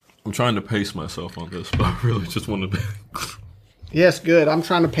I'm trying to pace myself on this, but I really just want to be... Yes, good. I'm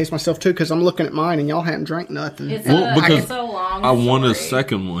trying to pace myself, too, because I'm looking at mine, and y'all hadn't drank nothing. It's a long I want a story.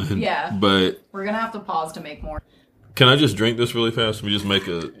 second one. Yeah. But... We're going to have to pause to make more. Can I just drink this really fast? Can we just make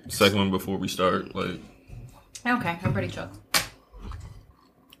a second one before we start? Like... Okay, I'm pretty chill.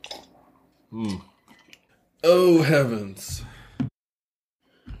 Oh, heavens.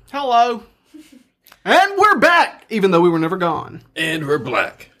 Hello. And we're back, even though we were never gone. And we're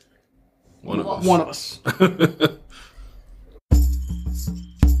black. One of us.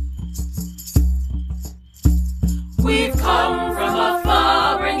 We've come from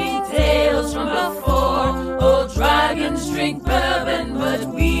afar, bringing tales from before. Old dragons drink bourbon, but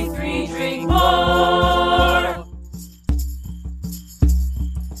we three drink more.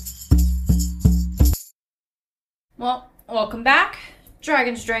 Well, welcome back.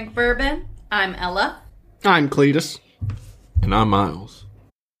 Dragons Drink Bourbon. I'm Ella. I'm Cletus. And I'm Miles.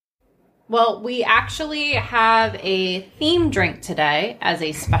 Well, we actually have a theme drink today as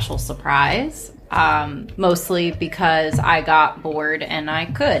a special surprise. Mostly because I got bored and I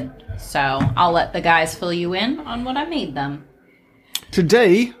could. So I'll let the guys fill you in on what I made them.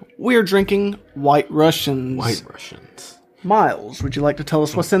 Today, we are drinking White Russians. White Russians. Miles, would you like to tell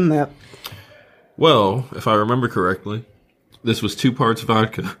us what's in that? Well, if I remember correctly, this was 2 parts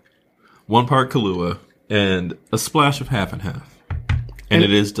vodka, 1 part Kahlua, and a splash of half and half. And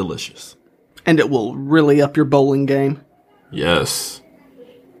it is delicious. And it will really up your bowling game. Yes.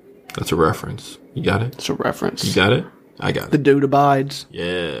 That's a reference. You got it? It's a reference. You got it? I got it. The dude abides.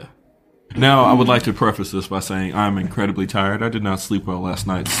 Yeah. Now, I would like to preface this by saying I'm incredibly tired. I did not sleep well last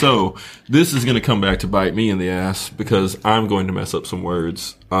night. So, this is going to come back to bite me in the ass because I'm going to mess up some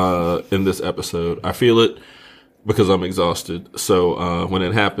words in this episode. I feel it because I'm exhausted. So, when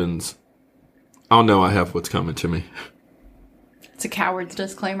it happens, I'll know I have what's coming to me. It's a coward's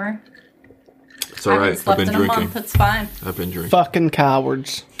disclaimer. It's all right. I've been in drinking. A month. It's fine. I've been drinking. Fucking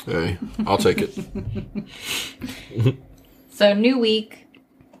cowards. Hey, I'll take it. So, new week,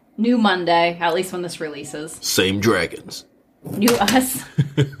 new Monday, at least when this releases. Same dragons. New us.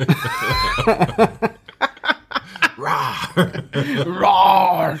 Rawr.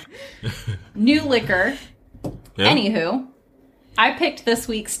 Roar! New liquor. Yeah. Anywho, I picked this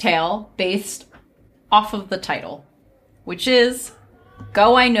week's tale based off of the title, which is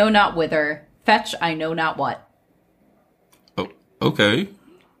Go I Know Not Whither, Fetch I Know Not What. Oh, okay.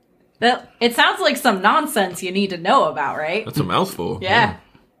 It sounds like some nonsense you need to know about, right? That's a mouthful. Yeah.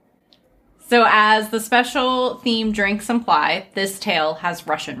 So as the special theme drinks imply, this tale has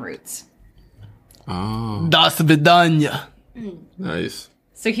Russian roots. Oh, Das vidanya. nice.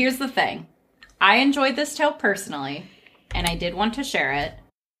 So here's the thing. I enjoyed this tale personally, and I did want to share it.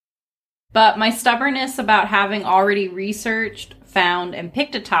 But my stubbornness about having already researched, found, and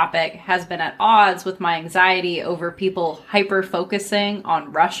picked a topic has been at odds with my anxiety over people hyper-focusing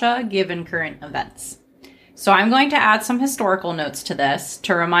on Russia given current events. So I'm going to add some historical notes to this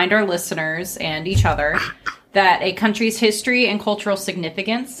to remind our listeners and each other that a country's history and cultural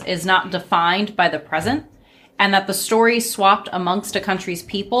significance is not defined by the present, and that the stories swapped amongst a country's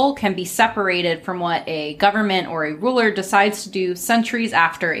people can be separated from what a government or a ruler decides to do centuries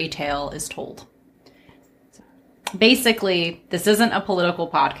after a tale is told. Basically, this isn't a political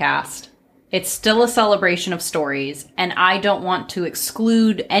podcast. It's still a celebration of stories, and I don't want to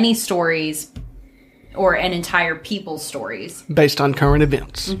exclude any stories or an entire people's stories. Based on current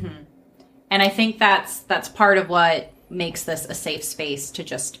events. Mm-hmm. And I think that's part of what makes this a safe space to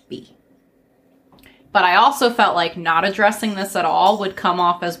just be. But I also felt like not addressing this at all would come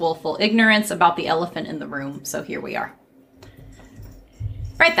off as willful ignorance about the elephant in the room, so here we are.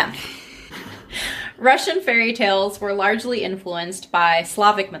 Right then. Russian fairy tales were largely influenced by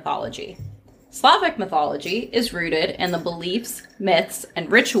Slavic mythology. Slavic mythology is rooted in the beliefs, myths,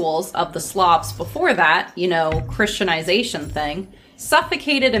 and rituals of the Slavs before that, Christianization thing,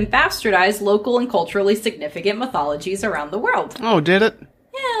 suffocated and bastardized local and culturally significant mythologies around the world. Oh, did it?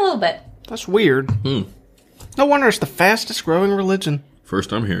 Yeah, a little bit. That's weird. No wonder it's the fastest growing religion.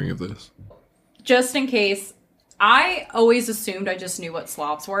 First I'm hearing of this. Just in case, I always assumed I just knew what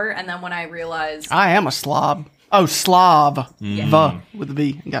Slavs were, and then when I realized... I am a Slav. Oh, Slav. Yeah. Va with a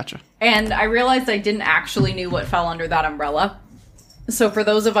V. Gotcha. And I realized I didn't actually know what fell under that umbrella. So for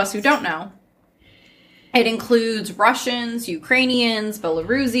those of us who don't know, it includes Russians, Ukrainians,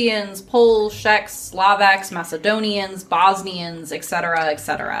 Belarusians, Poles, Czechs, Slovaks, Macedonians, Bosnians, etc.,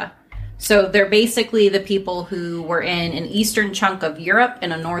 etc. So they're basically the people who were in an eastern chunk of Europe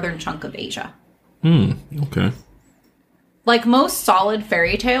and a northern chunk of Asia. Okay. Like most solid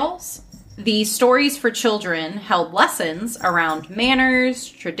fairy tales, The stories for children held lessons around manners,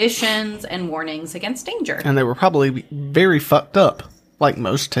 traditions, and warnings against danger. And they were probably very fucked up, like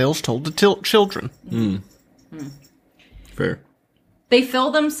most tales told to children. Fair. They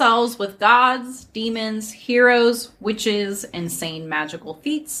fill themselves with gods, demons, heroes, witches, insane magical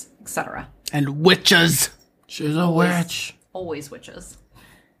feats, etc. And witches. She's a witch. Always witches.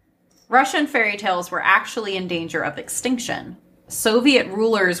 Russian fairy tales were actually in danger of extinction. Soviet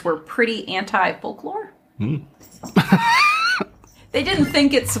rulers were pretty anti-folklore. They didn't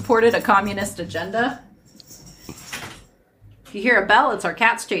think it supported a communist agenda. If you hear a bell, it's our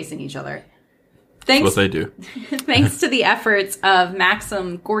cats chasing each other. That's what they do. Thanks to the efforts of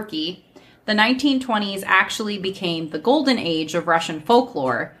Maxim Gorky, the 1920s actually became the golden age of Russian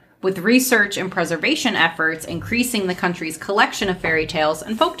folklore, with research and preservation efforts increasing the country's collection of fairy tales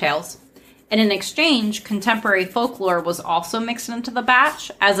and folk tales. And in exchange, contemporary folklore was also mixed into the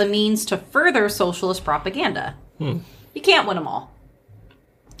batch as a means to further socialist propaganda. You can't win them all.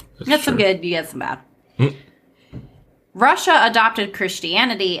 You get some good, you get some bad. Russia adopted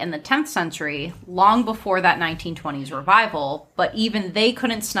Christianity in the 10th century, long before that 1920s revival, but even they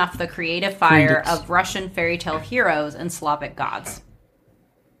couldn't snuff the creative fire of Russian fairy tale heroes and Slavic gods.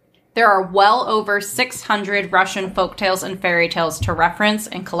 There are well over 600 Russian folktales and fairy tales to reference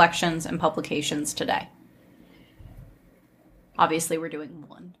in collections and publications today. Obviously, we're doing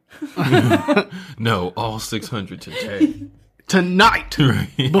one. No, all 600 today. Tonight,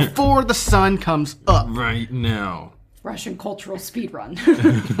 Right. before the sun comes up. Right now. Russian cultural speedrun.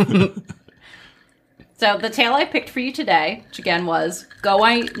 So the tale I picked for you today, which again was Go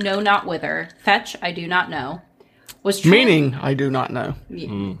I Know Not Whither, Fetch I Do Not Know, was Meaning, I do not know.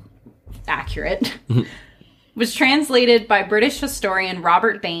 accurate, was translated by British historian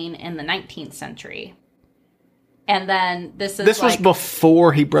Robert Bain in the 19th century. And then this was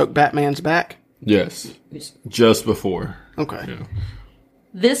before he broke Batman's back? Yes. Just before. Okay. Yeah.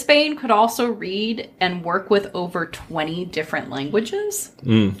 This Bain could also read and work with over 20 different languages.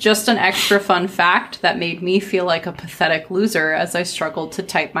 Just an extra fun fact that made me feel like a pathetic loser as I struggled to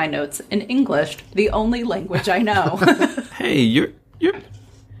type my notes in English, the only language I know. Hey,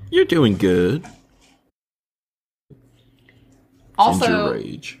 you're doing good. Also, Ginger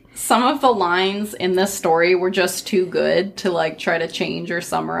rage. some of the lines in this story were just too good to try to change or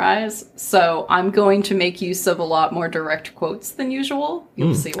summarize. So I'm going to make use of a lot more direct quotes than usual.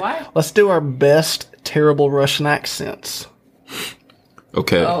 You'll see why. Let's do our best terrible Russian accents.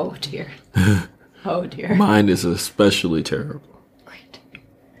 Okay. Oh dear. Oh dear. Mine is especially terrible. Great.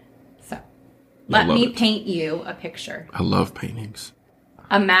 So, let love me it. paint you a picture. I love paintings.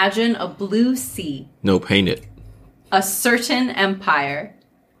 Imagine a blue sea, No, paint it. a certain empire.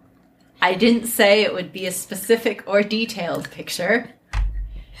 I didn't say it would be a specific or detailed picture.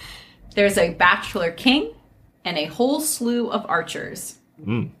 There's a bachelor king and a whole slew of archers.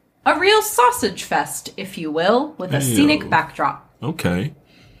 A real sausage fest, if you will, with a scenic backdrop. Okay.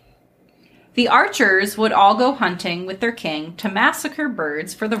 The archers would all go hunting with their king to massacre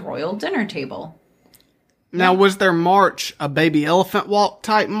birds for the royal dinner table. Now, was their march a baby elephant walk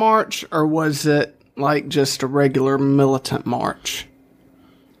type march, or was it just a regular militant march?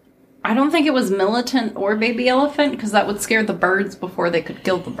 I don't think it was militant or baby elephant, because that would scare the birds before they could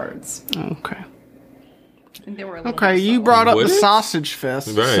kill the birds. Okay. I think they were a little Okay, you subtle. brought up Would the it? sausage fest,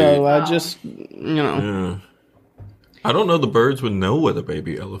 Right. so I Oh. just, Yeah. I don't know the birds would know what a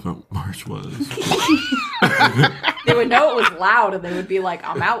baby elephant march was. They would know it was loud, and they would be like,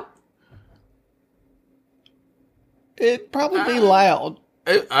 I'm out. it'd probably be loud.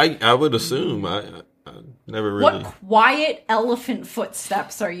 I would assume. I never really. What quiet elephant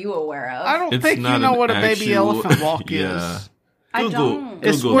footsteps are you aware of? I don't It's think you not know an what a baby actual- elephant walk Yeah. is. I Google, don't.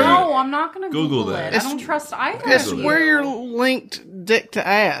 It's Google where- that. No, I'm not going to Google Google that. it. I don't trust either It's of you. where you're linked dick to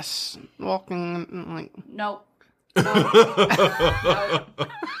ass. Walking, like... Nope. Nope.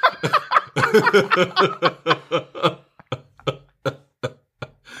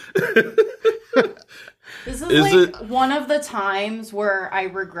 This is one of the times where I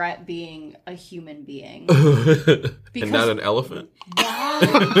regret being a human being. And not an elephant?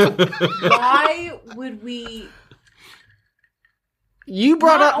 Why would we... You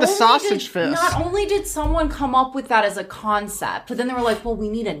brought Not up the only sausage did- fest. Not only did someone come up with that as a concept, but then they were like, well, we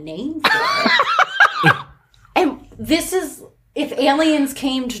need a name for it. And this is, if aliens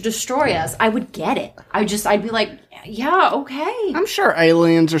came to destroy us, I would get it. I'd be like, yeah, okay. I'm sure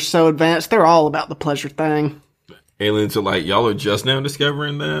aliens are so advanced, they're all about the pleasure thing. Aliens are like, y'all are just now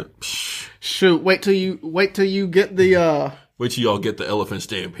discovering that? Psh, Shoot, wait till you get the, wait till y'all get the elephant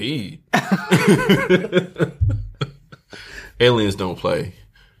stampede. Aliens don't play.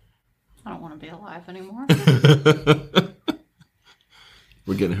 I don't want to be alive anymore.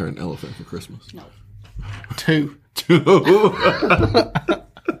 We're getting her an elephant for Christmas. No. 2.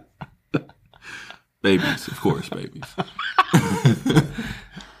 Babies, of course, babies.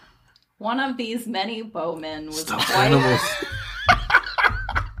 One of these many bowmen was Stuffed quite... animals.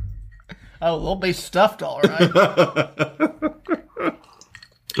 Oh, they'll be stuffed all right.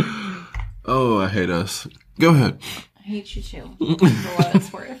 Oh, I hate us. Go ahead. I hate you too. For what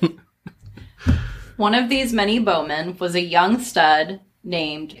it's worth. One of these many bowmen was a young stud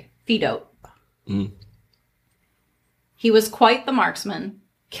named Fido. He was quite the marksman,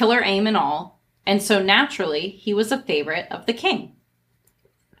 killer aim and all, and so naturally he was a favorite of the king.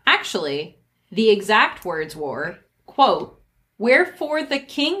 Actually, the exact words were, quote, "Wherefore the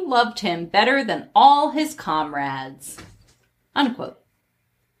king loved him better than all his comrades," unquote.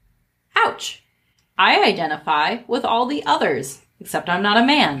 Ouch. I identify with all the others, except I'm not a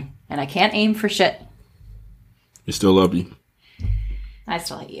man, and I can't aim for shit. We still love you. I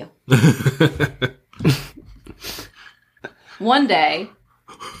still hate you. One day,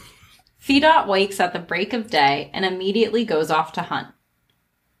 Fedot wakes at the break of day and immediately goes off to hunt.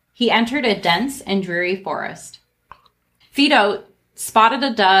 He entered a dense and dreary forest. Fedot spotted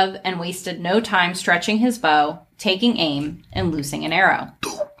a dove and wasted no time stretching his bow, taking aim, and loosing an arrow.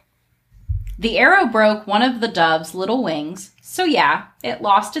 The arrow broke one of the dove's little wings, so yeah, it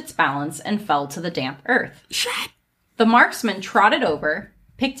lost its balance and fell to the damp earth. Shit. The marksman trotted over,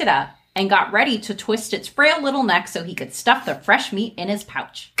 picked it up, and got ready to twist its frail little neck so he could stuff the fresh meat in his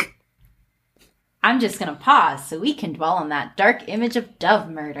pouch. I'm just going to pause so we can dwell on that dark image of dove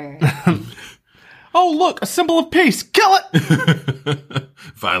murder. Oh, look, a symbol of peace. Kill it!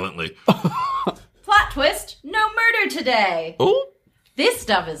 Violently. Plot twist, no murder today. Oh. This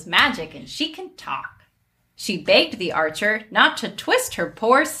dove is magic and she can talk. She begged the archer not to twist her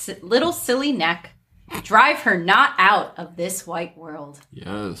poor little silly neck. Drive her not out of this white world.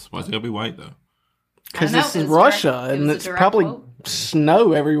 Yes. Why is it going to be white, though? Because I don't know, this it is was Russia, direct- it and was a it's direct probably quote.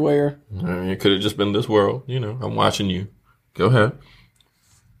 snow everywhere. I mean, it could have just been this world. You know, I'm watching you. Go ahead.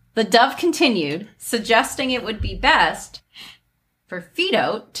 The dove continued, suggesting it would be best for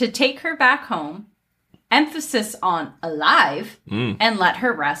Fido to take her back home, emphasis on alive, and let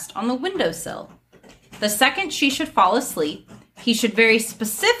her rest on the windowsill. The second she should fall asleep, he should very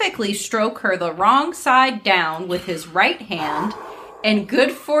specifically stroke her the wrong side down with his right hand, and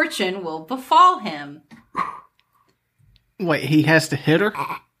good fortune will befall him. Wait, he has to hit her?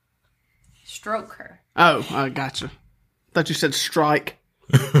 Stroke her. Oh, I gotcha. Thought you said strike.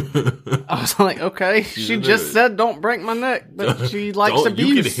 I was like, okay, she just said don't break my neck, but she likes Don't-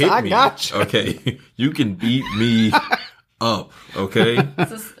 you abuse. can hit I me. gotcha. Okay. You can beat me up. Okay.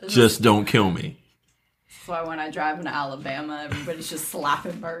 Just don't kill me. That's why when I drive into Alabama, everybody's just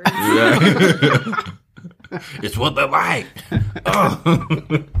slapping birds. It's what they like. Oh.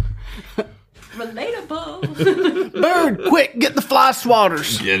 Relatable. Bird, quick, get the fly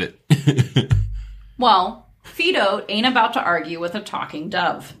swatters. Get it. Well, Fido ain't about to argue with a talking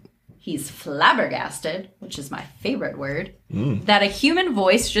dove. He's flabbergasted, which is my favorite word, that a human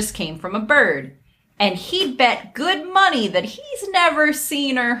voice just came from a bird. And he'd bet good money that he's never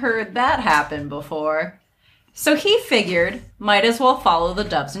seen or heard that happen before. So he figured, might as well follow the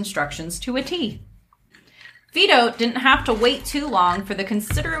dove's instructions to a T. Fido didn't have to wait too long for the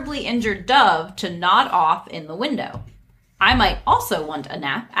considerably injured dove to nod off in the window. I might also want a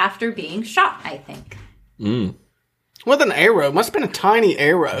nap after being shot, I think. With an arrow. Must have been a tiny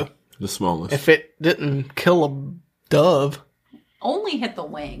arrow The smallest. if it didn't kill a dove. Only hit the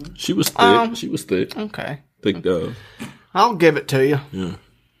wing. She was thick. She was thick. Okay. Thick dove. I'll give it to you. Yeah.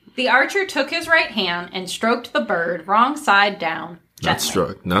 The archer took his right hand and stroked the bird wrong side down, gently. Not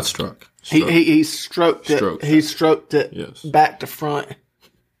struck. Not struck. He stroked it. Stroked He it. stroked it Yes. back to front.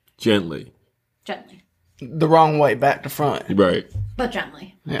 Gently. Gently. The wrong way, back to front. Right. But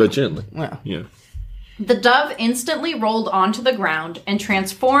gently. But gently. Yeah. Yeah. The dove instantly rolled onto the ground and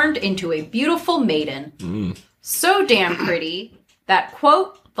transformed into a beautiful maiden. So damn pretty that,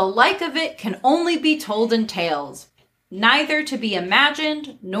 quote, the like of it can only be told in tales, neither to be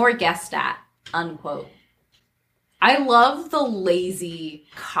imagined nor guessed at, unquote. I love the lazy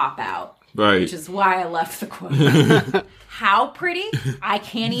cop-out, Right. which is why I left the quote. How pretty? I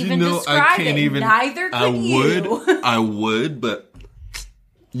can't even describe it. Neither can you. I would, but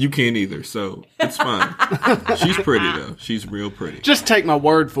you can't either, so it's fine. She's pretty, though. She's real pretty. Just take my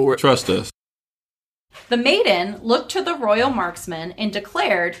word for it. Trust us. The maiden looked to the royal marksman and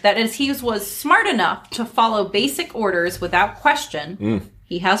declared that as he was smart enough to follow basic orders without question,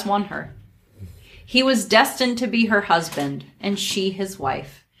 he has won her. He was destined to be her husband, and she his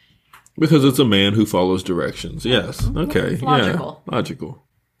wife. Because it's a man who follows directions. Yes. Okay. It's logical. Yeah. Logical.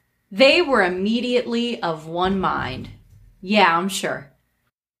 They were immediately of one mind. Yeah, I'm sure.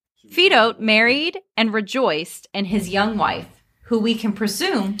 Fido married and rejoiced in his young wife, who we can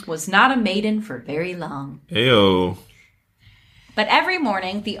presume was not a maiden for very long. Ayo. But every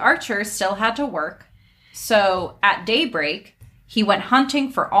morning, the archer still had to work, so at daybreak, he went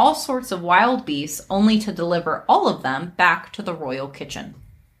hunting for all sorts of wild beasts, only to deliver all of them back to the royal kitchen.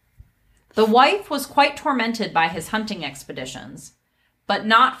 The wife was quite tormented by his hunting expeditions, but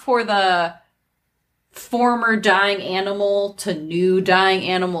not for the former dying animal to new dying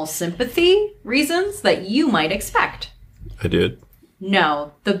animal sympathy reasons that you might expect. I did.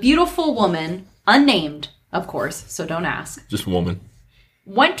 No, the beautiful woman, unnamed, of course, so don't ask, Just woman.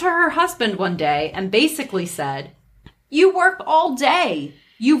 went to her husband one day and basically said, "You work all day.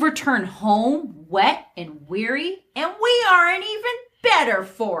 You return home wet and weary, and we aren't even better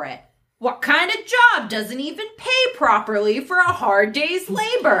for it. What kind of job doesn't even pay properly for a hard day's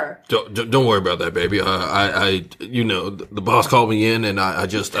labor?" Don't worry about that, baby. The boss called me in, and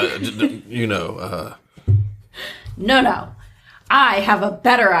No. I have a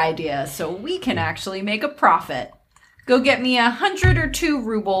better idea, so we can actually make a profit. Go get me 100 or 2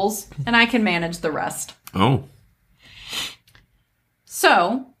 rubles, and I can manage the rest. Oh.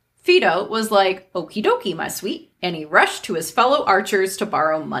 So, Fido was like, "Okie dokie, my sweet," and he rushed to his fellow archers to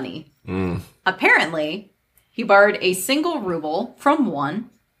borrow money. Apparently, he borrowed a single ruble from one,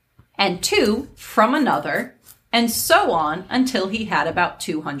 and 2 from another, and so on until he had about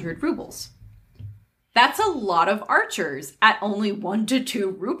 200 rubles. That's a lot of archers at only 1 to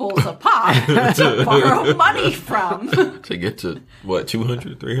 2 rubles a pop to borrow money from. To get to, what,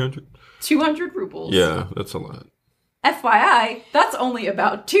 200, 300? 200 rubles. Yeah, that's a lot. FYI, that's only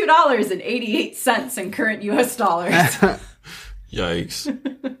about $2.88 in current US dollars. Yikes.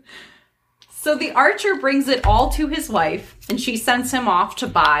 So the archer brings it all to his wife, and she sends him off to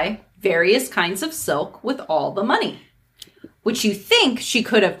buy various kinds of silk with all the money, which you think she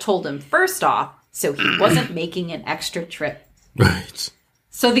could have told him first off, so he wasn't making an extra trip. Right.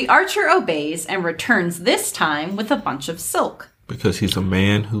 So the archer obeys and returns this time with a bunch of silk. Because he's a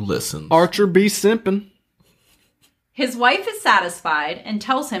man who listens. Archer be simpin'. His wife is satisfied and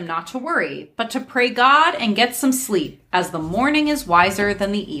tells him not to worry, but to pray God and get some sleep, as the morning is wiser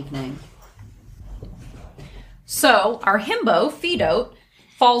than the evening. So our himbo, Fido,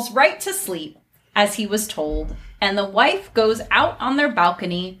 falls right to sleep, as he was told, and the wife goes out on their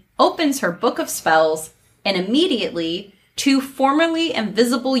balcony, opens her book of spells, and immediately 2 formerly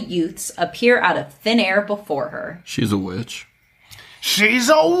invisible youths appear out of thin air before her. She's a witch. She's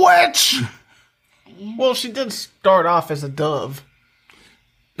a witch! Well, she did start off as a dove.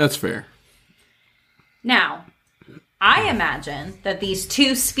 That's fair. Now, I imagine that these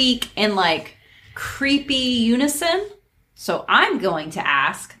 2 speak in, creepy unison. So I'm going to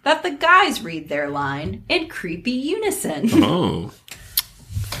ask that the guys read their line in creepy unison. Oh.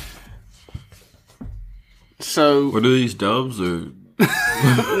 So... What are these doves or...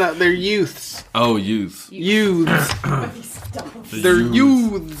 No, they're youths. Oh, youth. Youths. They're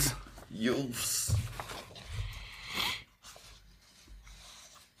youths. Youths.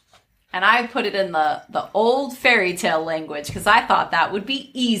 And I put it in the old fairy tale language because I thought that would be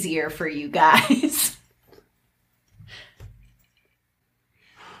easier for you guys.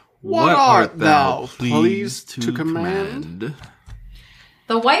 What art thou pleased to command?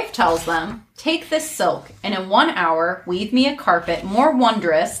 The wife tells them, "Take this silk, and in 1 hour weave me a carpet more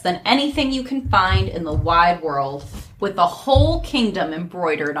wondrous than anything you can find in the wide world, with the whole kingdom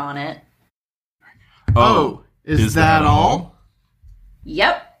embroidered on it." Oh, is that all?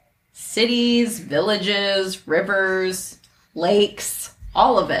 Yep. Cities, villages, rivers, lakes,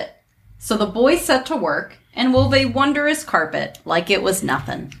 all of it. So the boys set to work and wove a wondrous carpet like it was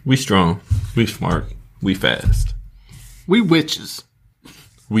nothing. We strong. We smart. We fast. We witches.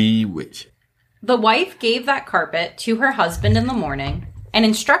 We witch. The wife gave that carpet to her husband in the morning and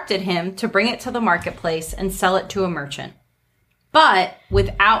instructed him to bring it to the marketplace and sell it to a merchant, but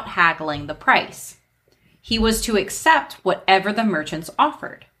without haggling the price. He was to accept whatever the merchants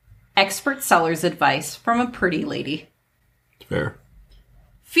offered. Expert seller's advice from a pretty lady. Fair.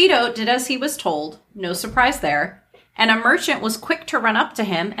 Fido did as he was told, no surprise there, and a merchant was quick to run up to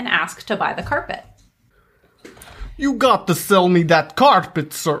him and ask to buy the carpet. You got to sell me that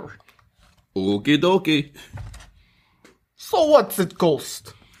carpet, sir. Okie dokie. So what's it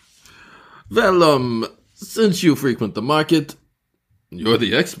cost? Well, since you frequent the market, you're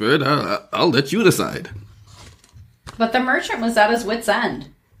the expert, I'll let you decide. But the merchant was at his wit's end.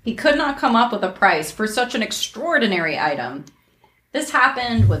 He could not come up with a price for such an extraordinary item. This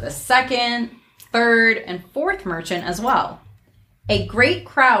happened with a second, third, and fourth merchant as well. A great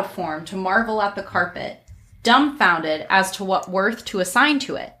crowd formed to marvel at the carpet, dumbfounded as to what worth to assign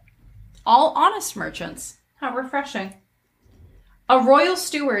to it. All honest merchants. How refreshing. A royal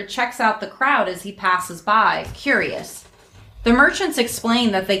steward checks out the crowd as he passes by, curious. The merchants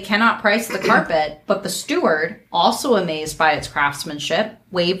explain that they cannot price the carpet, but the steward, also amazed by its craftsmanship,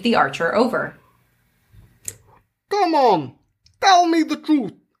 waved the archer over. Come on, tell me the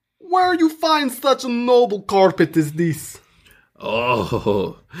truth. Where you find such a noble carpet as this?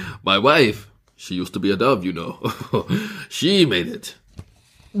 Oh, my wife. She used to be a dove, you know. She made it.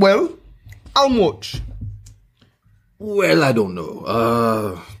 Well, how much? Well, I don't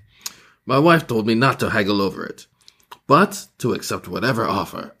know. My wife told me not to haggle over it, but to accept whatever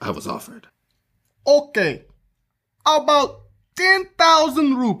offer I was offered. Okay, how about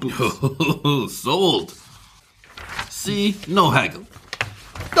 10,000 rupees? Sold. See, no haggle.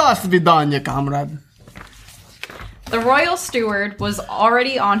 До свидания, comrade. The royal steward was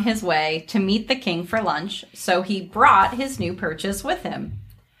already on his way to meet the king for lunch, so he brought his new purchase with him.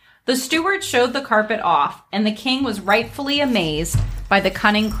 The steward showed the carpet off, and the king was rightfully amazed by the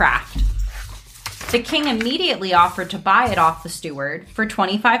cunning craft. The king immediately offered to buy it off the steward for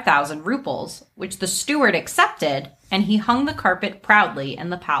 25,000 rupees, which the steward accepted, and he hung the carpet proudly in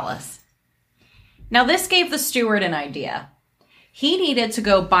the palace. Now this gave the steward an idea. He needed to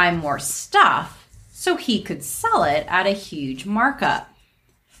go buy more stuff so he could sell it at a huge markup.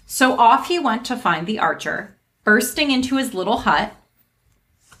 So off he went to find the archer, bursting into his little hut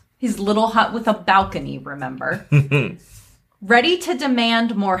with a balcony, remember, ready to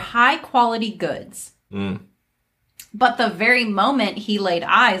demand more high-quality goods. But the very moment he laid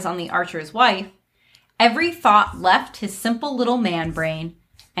eyes on the archer's wife, every thought left his simple little man brain,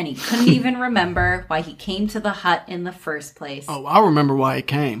 and he couldn't even remember why he came to the hut in the first place. Oh, I remember why he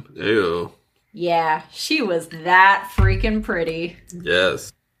came. Ew. Yeah, she was that freaking pretty.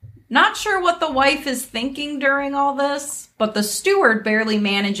 Yes. Not sure what the wife is thinking during all this, but the steward barely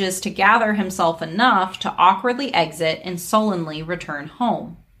manages to gather himself enough to awkwardly exit and sullenly return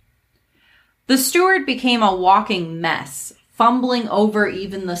home. The steward became a walking mess, fumbling over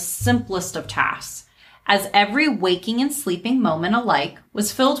even the simplest of tasks, as every waking and sleeping moment alike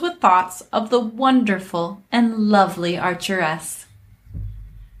was filled with thoughts of the wonderful and lovely archeress.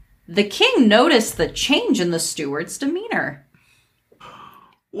 The king noticed the change in the steward's demeanor.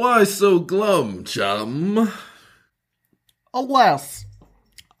 Why so glum, chum? Alas,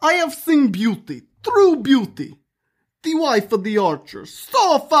 I have seen beauty, true beauty. The wife of the archer,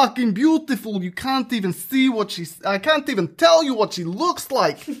 so fucking beautiful you can't even see I can't even tell you what she looks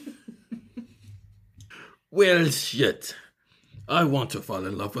like. Well, shit. I want to fall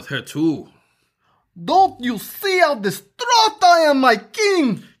in love with her too. Don't you see how distraught I am, my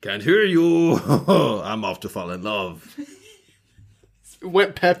king? Can't hear you. I'm off to fall in love.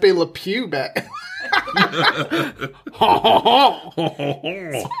 Went Pepe Le Pew back.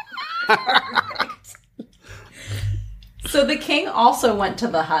 So the king also went to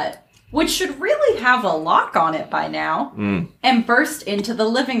the hut, which should really have a lock on it by now, and burst into the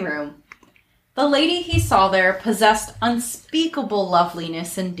living room. The lady he saw there possessed unspeakable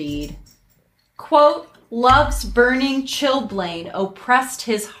loveliness indeed. Quote, love's burning chilblain oppressed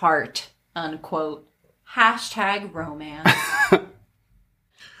his heart, unquote. Hashtag romance.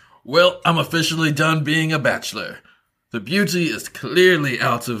 Well, I'm officially done being a bachelor. The beauty is clearly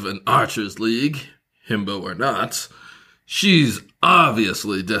out of an archer's league, himbo or not. She's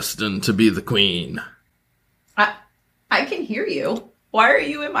obviously destined to be the queen. I can hear you. Why are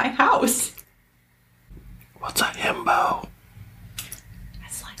you in my house? What's a himbo?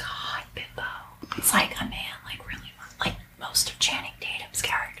 It's like a hot bimbo. It's like a man, like most of Channing Tatum's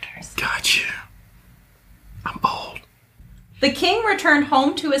characters. Gotcha. I'm old. The king returned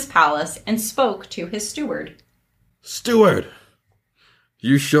home to his palace and spoke to his steward. Steward,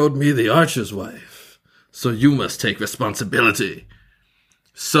 you showed me the archer's wife, so you must take responsibility.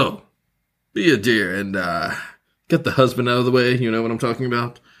 So, be a dear and, get the husband out of the way, you know what I'm talking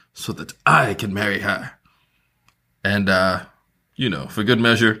about, so that I can marry her. And, for good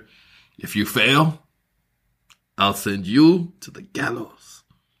measure, if you fail, I'll send you to the gallows.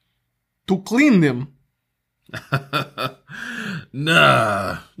 To clean them.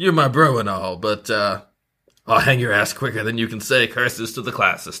 Nah, you're my bro and all, but, I'll hang your ass quicker than you can say curses to the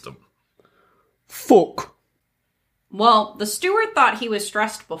class system. Fuck. Well, the steward thought he was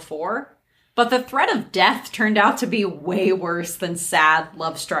stressed before, but the threat of death turned out to be way worse than sad,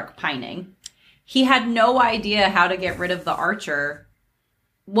 love-struck pining. He had no idea how to get rid of the archer,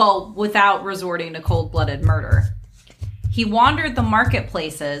 without resorting to cold-blooded murder. he wandered the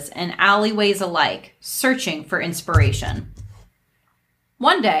marketplaces and alleyways alike, searching for inspiration.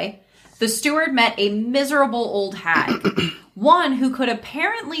 One day, the steward met a miserable old hag, one who could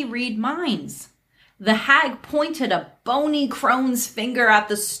apparently read minds. The hag pointed a bony crone's finger at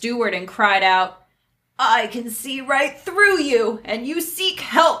the steward and cried out, "I can see right through you, and you seek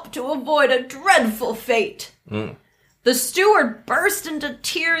help to avoid a dreadful fate." The steward burst into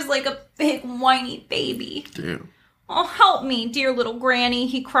tears like a big whiny baby. Damn. "Oh, help me, dear little granny,"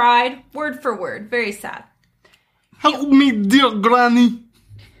 he cried, word for word, very sad. Help me, dear granny.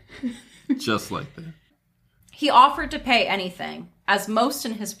 Just like that. He offered to pay anything, as most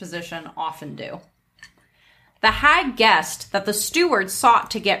in his position often do. The hag guessed that the steward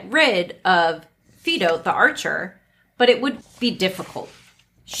sought to get rid of Fido the archer, but it would be difficult.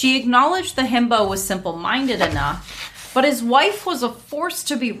 She acknowledged the himbo was simple-minded enough, but his wife was a force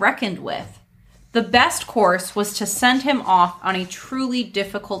to be reckoned with. The best course was to send him off on a truly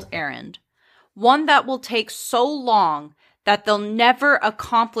difficult errand, one that will take so long that they'll never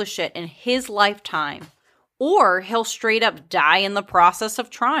accomplish it in his lifetime, or he'll straight up die in the process of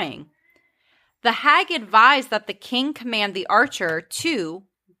trying. The hag advised that the king command the archer to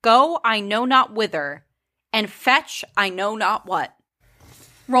go I know not whither, and fetch I know not what.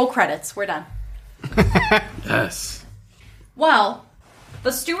 Roll credits, we're done. Yes. Well,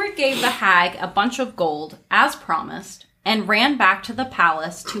 the steward gave the hag a bunch of gold, as promised, and ran back to the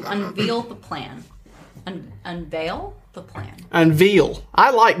palace to unveil the plan. Unveil the plan. And veal.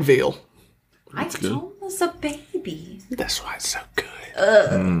 I like veal. I told him it was a baby. That's why it's so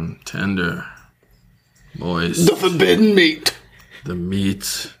good. Tender. Moist. The forbidden meat. The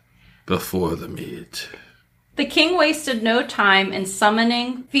meat before the meat. The king wasted no time in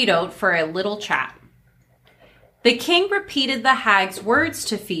summoning Fido for a little chat. The king repeated the hag's words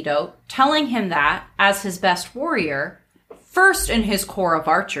to Fido, telling him that, as his best warrior, first in his corps of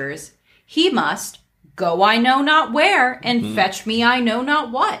archers, he must go I know not where and fetch me I know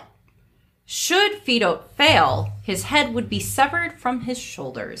not what. Should Fido fail, his head would be severed from his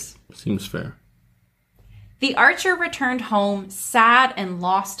shoulders. Seems fair. The archer returned home sad and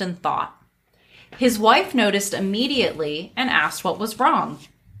lost in thought. His wife noticed immediately and asked what was wrong.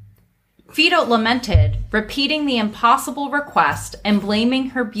 Fido lamented, repeating the impossible request and blaming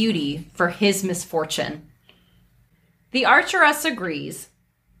her beauty for his misfortune. The archeress agrees,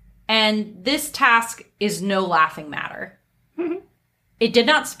 and this task is no laughing matter. It did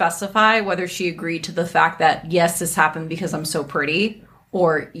not specify whether she agreed to the fact that, yes, this happened because I'm so pretty,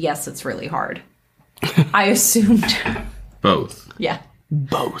 or yes, it's really hard. I assumed. Both. Yeah.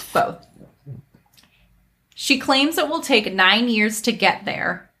 Both. Both. She claims it will take 9 years to get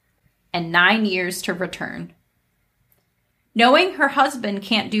there and 9 years to return. Knowing her husband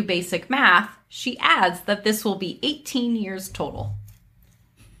can't do basic math, she adds that this will be 18 years total.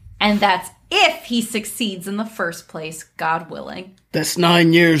 And that's if he succeeds in the first place, God willing. That's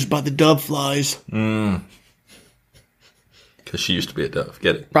 9 years by the dove flies. Because she used to be a dove.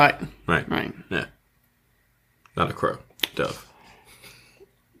 Get it? Right. Right. Yeah. Not a crow. Dove.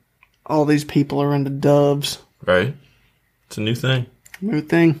 All these people are into doves. Right? It's a new thing. New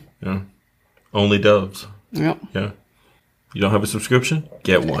thing. Yeah. Only doves. Yep. Yeah. You don't have a subscription?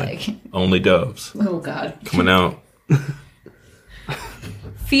 Get one. Only doves. Oh, God. Coming out.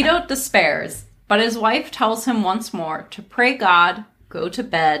 Fido despairs, but his wife tells him once more to pray God, go to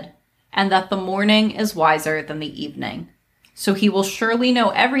bed, and that the morning is wiser than the evening. So he will surely know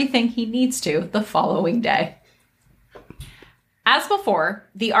everything he needs to the following day. As before,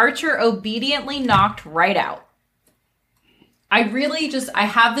 the archer obediently knocked right out. I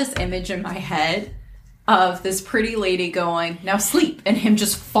have this image in my head of this pretty lady going, "Now sleep," and him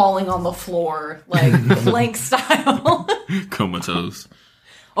just falling on the floor, like Plank style. Comatose.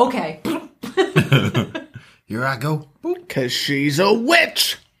 Okay. Here I go. Because she's a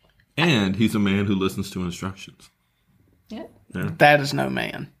witch. And he's a man who listens to instructions. Yeah. That is no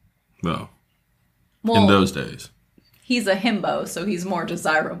man. Well, Well, in those days. he's a himbo, so he's more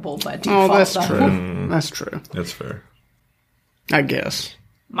desirable by default. Oh, that's though. true. That's true. That's fair. I guess.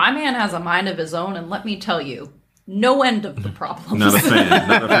 My man has a mind of his own, and let me tell you, no end of the problems. Not a fan.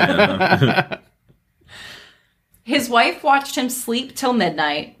 Not a fan. His wife watched him sleep till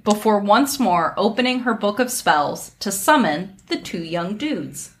midnight before once more opening her book of spells to summon the two young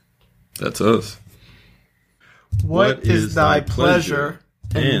dudes. That's us. What is thy pleasure,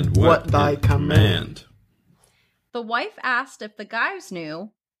 and what thy command? The wife asked if the guys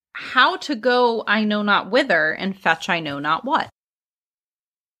knew how to go I know not whither and fetch I know not what.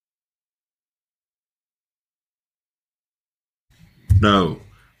 No.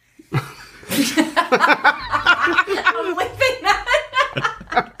 I I'm leaving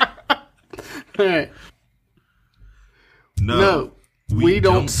that. All right. No, we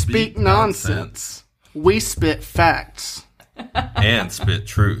don't speak nonsense. We spit facts. And spit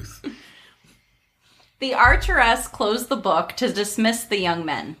truth. The archeress closed the book to dismiss the young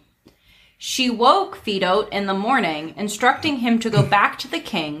men. She woke Phaedo in the morning, instructing him to go back to the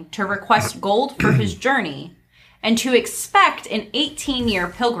king to request gold for his journey and to expect an 18-year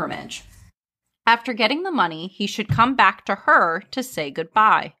pilgrimage. After getting the money, he should come back to her to say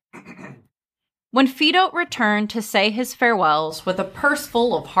goodbye. When Phaedo returned to say his farewells with a purse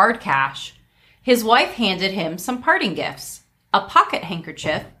full of hard cash, his wife handed him some parting gifts, a pocket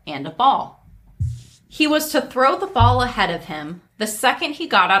handkerchief and a ball. He was to throw the ball ahead of him the second he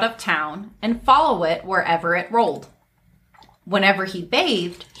got out of town and follow it wherever it rolled. Whenever he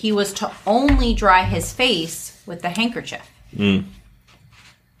bathed, he was to only dry his face with the handkerchief. Do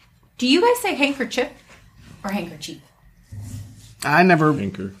you guys say handkerchief or handkerchief? I never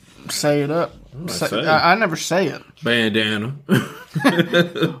Anchor. say it up. I never say it. Bandana.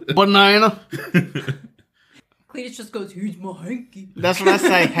 Banana. Cletus just goes, here's my hanky. That's what I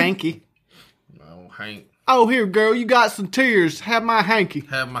say, hanky. Oh, Hank. Oh, here, girl, you got some tears. Have my hanky.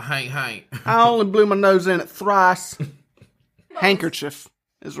 Have my Hank. I only blew my nose in it thrice. Handkerchief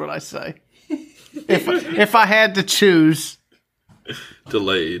is what I say. If I had to choose.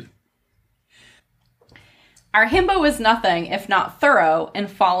 Delayed. Our himbo is nothing if not thorough in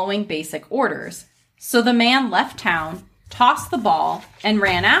following basic orders. So the man left town, tossed the ball, and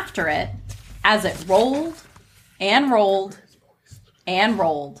ran after it as it rolled and rolled and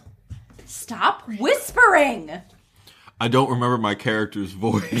rolled. Stop whispering! I don't remember my character's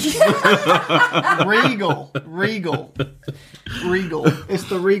voice. Regal. It's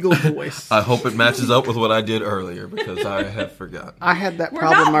the regal voice. I hope it matches up with what I did earlier because I have forgotten. I had that We're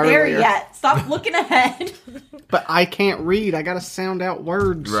problem not there earlier. yet. Stop looking ahead. But I can't read. I gotta sound out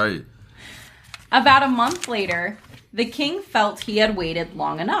words. Right. About a month later, the king felt he had waited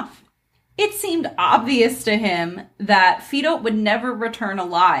long enough. It seemed obvious to him that Phaedo would never return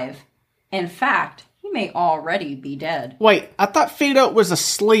alive. In fact, he may already be dead. Wait, I thought Phaedo was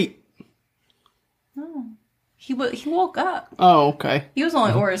asleep. He woke up. Oh, okay. He was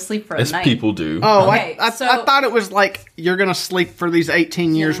only asleep for a As night. people do. Oh, Okay, I so- thought it was like, you're gonna sleep for these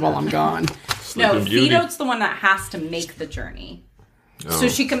 18 years while I'm gone. Sleep No, in beauty. Phaedo's the one that has to make the journey. So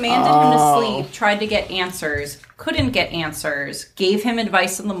she commanded him to sleep, tried to get answers, couldn't get answers, gave him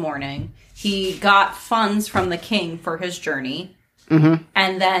advice in the morning. He got funds from the king for his journey,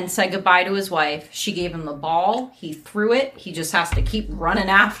 and then said goodbye to his wife. She gave him the ball. He threw it. He just has to keep running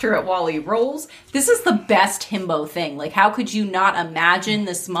after it while he rolls. This is the best himbo thing. Like, how could you not imagine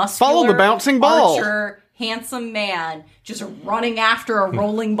this muscular, Follow the bouncing ball. archer, handsome man just running after a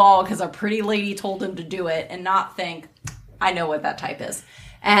rolling ball because a pretty lady told him to do it and not think, I know what that type is.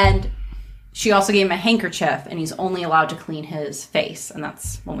 And she also gave him a handkerchief, and he's only allowed to clean his face. And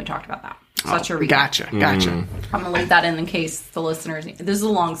that's when we talked about that. So that's your recap. Gotcha. I'm going to leave that in case the listeners need. This is a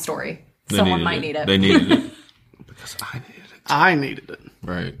long story. Someone might need it. They needed it. Because I needed it. I needed it.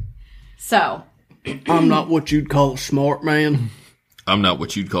 Right. So, I'm not what you'd call a smart man. I'm not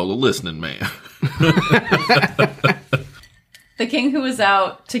what you'd call a listening man. the king who was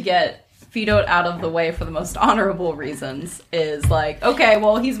out to get Phaedo out of the way for the most honorable reasons is like, okay,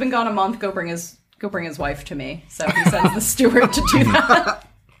 well, he's been gone a month. Go bring his wife to me. So he sends the steward to do that.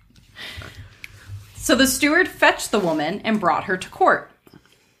 So the steward fetched the woman and brought her to court.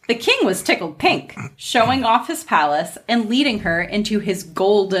 The king was tickled pink, showing off his palace and leading her into his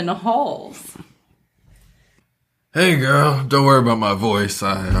golden halls. Hey, girl, don't worry about my voice.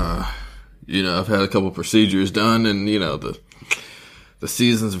 I've had a couple procedures done, and, the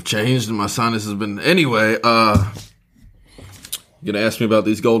seasons have changed, and my sinus has been... Anyway, you gonna ask me about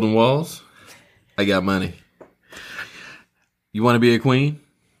these golden walls? I got money. You want to be a queen?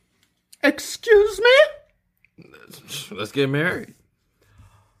 Excuse me? Let's get married.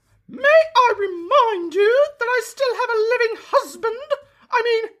 May I remind you that I still have a living husband? I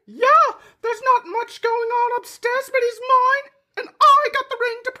mean, yeah, there's not much going on upstairs, but he's mine, and I got the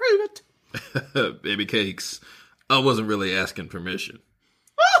ring to prove it. Baby cakes. I wasn't really asking permission.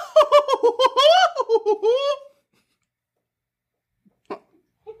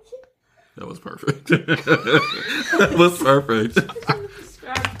 That was perfect. That was perfect.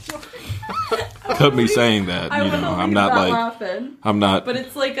 Cut me saying that. I'm not like laughing. I'm not. But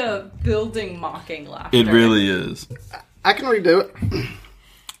it's like a building mocking laughter. It really is. I can redo it.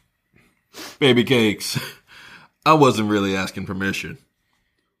 Baby cakes. I wasn't really asking permission.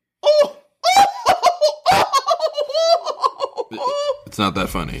 Oh! It's not that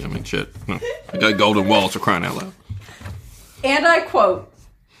funny. I mean, shit. I got golden walls for crying out loud. And I quote,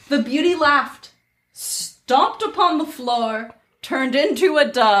 "The beauty laughed, stomped upon the floor, turned into a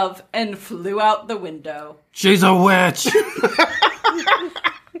dove, and flew out the window." She's a witch!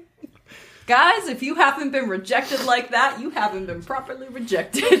 Guys, if you haven't been rejected like that, you haven't been properly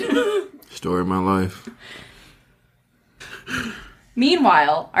rejected. Story of my life.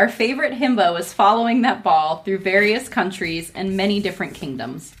 Meanwhile, our favorite himbo is following that ball through various countries and many different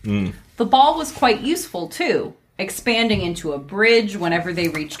kingdoms. The ball was quite useful, too, expanding into a bridge whenever they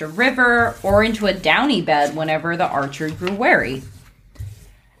reached a river, or into a downy bed whenever the archer grew wary.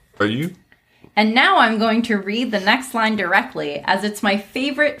 Are you? And now I'm going to read the next line directly, as it's my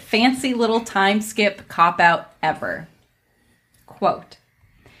favorite fancy little time skip cop-out ever. Quote,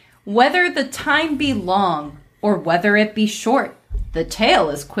 "Whether the time be long, or whether it be short, the tale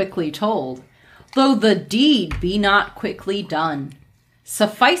is quickly told, though the deed be not quickly done.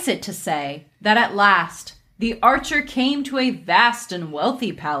 Suffice it to say, that at last the archer came to a vast and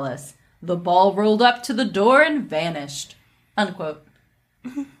wealthy palace. The ball rolled up to the door and vanished." Unquote.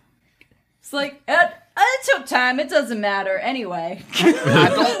 It's like, it took time, it doesn't matter, anyway.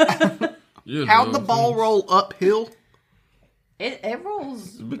 How'd the ball roll uphill? It rolls.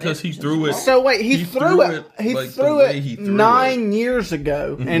 Because he threw it. So wait, he threw it. He like threw the way it he threw 9 years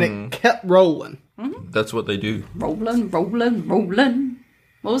ago, and it kept rolling. That's what they do. Rolling, rolling, rolling.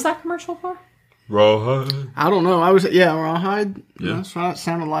 What was that commercial for? Rawhide. I don't know. Rawhide. Yeah. That's what it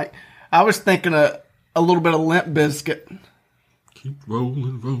sounded like. I was thinking a little bit of Limp Bizkit. Keep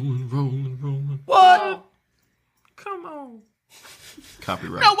rolling, rolling, rolling, rolling. What? Come on.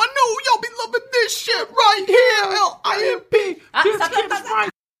 Copyright. Now I know y'all be loving this shit right here. L-I-M-P. Stop, stop, stop.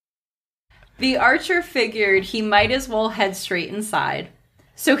 The archer figured he might as well head straight inside,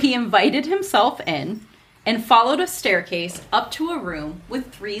 so he invited himself in and followed a staircase up to a room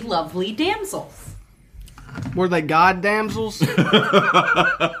with 3 lovely damsels. Were they god damsels?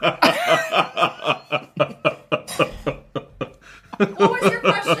 What was your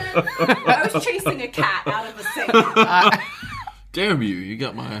question? I was chasing a cat out of a sink. Damn you. You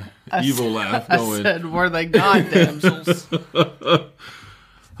got my evil laugh I going. said, were they god damsels?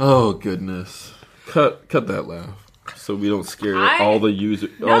 Oh, goodness. Cut that laugh so we don't scare all the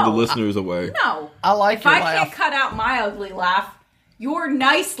listeners away. No. I like If your I laugh. can't cut out my ugly laugh, your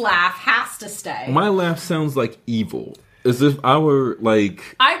nice laugh has to stay. My laugh sounds like evil. As if I were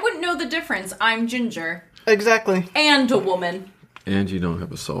like... I wouldn't know the difference. I'm ginger. Exactly. And a woman. And you don't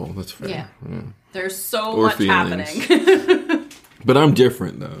have a soul. That's fair. Yeah. There's so Or much feelings. happening. But I'm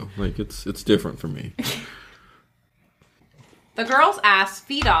different, though. Like, it's different for me. The girls asked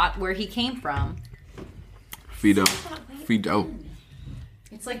Fedot where he came from. Fido.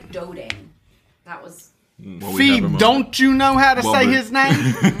 It's like doting. That was... While we have a Phoebe, moment. don't you know how to Well, say but- his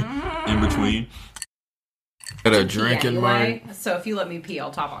name? In between. Got a drink in mind. So if you let me pee,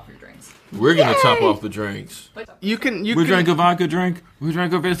 I'll top off your drinks. We're going to top off the drinks. You can We drank a vodka drink. We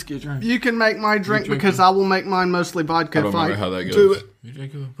drank a whiskey drink. you can make my drink drink because I will make mine mostly vodka. I don't if I know how that goes. do it. We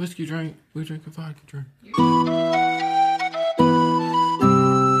drank a whiskey drink. We drank a vodka drink.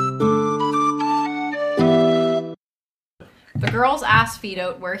 The girls asked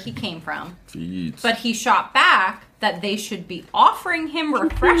Fedot where he came from, Feeds. but he shot back that they should be offering him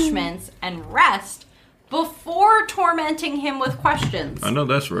refreshments and rest before tormenting him with questions. I know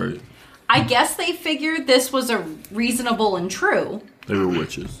that's right. I guess they figured this was a reasonable and true, They were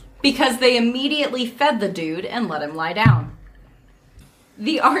witches. because they immediately fed the dude and let him lie down.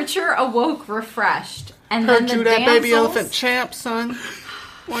 The archer awoke refreshed, and then Heard the you that baby damsels elephant champ, son.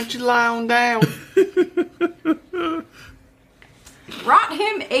 Why don't you lie on down? brought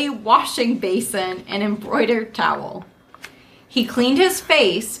him a washing basin and embroidered towel. He cleaned his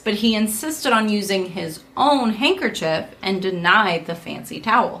face, but he insisted on using his own handkerchief and denied the fancy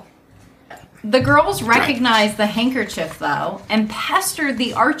towel. The girls recognized the handkerchief, though, and pestered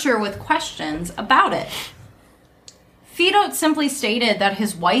the archer with questions about it. Fedot simply stated that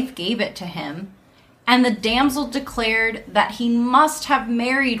his wife gave it to him, and the damsel declared that he must have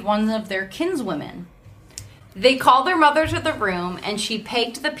married one of their kinswomen. They called their mother to the room, and she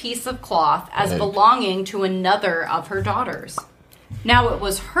pegged the piece of cloth as belonging to another of her daughters. Now it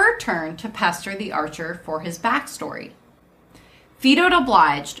was her turn to pester the archer for his backstory. Fedot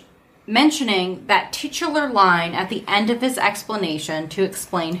obliged, mentioning that titular line at the end of his explanation to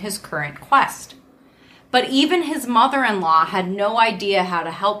explain his current quest. But even his mother-in-law had no idea how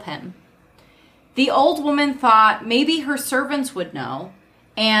to help him. The old woman thought maybe her servants would know,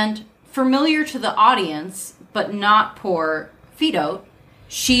 and, familiar to the audience, but not poor Fedot,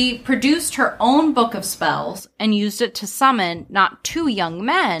 she produced her own book of spells and used it to summon not 2 young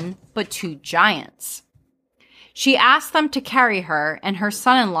men, but 2 giants. She asked them to carry her and her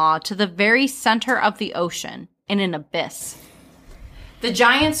son-in-law to the very center of the ocean, in an abyss. The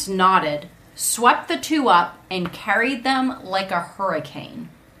giants nodded, swept the two up, and carried them like a hurricane.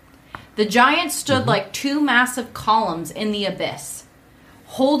 The giants stood like two massive columns in the abyss,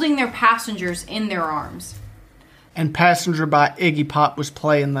 holding their passengers in their arms. And Passenger by Iggy Pop was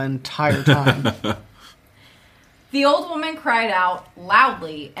playing the entire time. The old woman cried out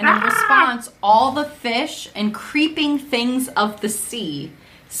loudly, and in response, all the fish and creeping things of the sea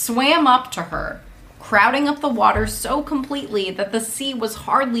swam up to her, crowding up the water so completely that the sea was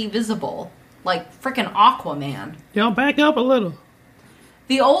hardly visible, like frickin' Aquaman. Y'all back up a little.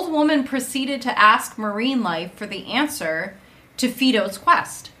 The old woman proceeded to ask marine life for the answer to Fido's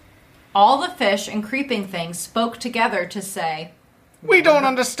quest. All the fish and creeping things spoke together to say, We don't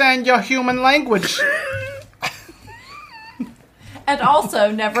understand your human language. and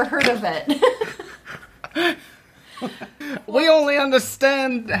also never heard of it. We only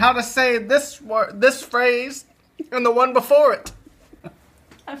understand how to say this phrase and the one before it.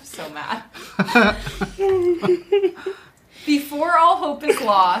 I'm so mad. Before all hope is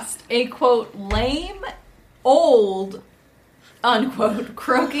lost, a, quote, lame, old, unquote,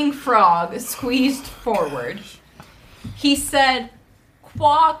 croaking frog squeezed forward. He said,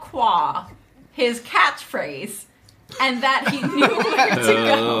 "Quaw, quaw," his catchphrase, and that he knew where to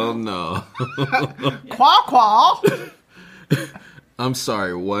go. Oh, no. Quaw quaw. I'm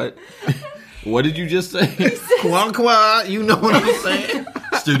sorry, what? What did you just say? Quack, quack. You know what I'm saying?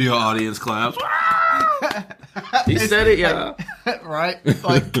 Studio audience claps. He said it, yeah. Right?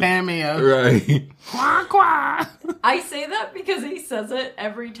 Like cameo. Right. Quaw quaw. I say that because he says it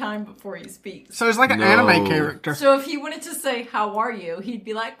every time before he speaks. So it's like an No. anime character. So if he wanted to say, "How are you?" he'd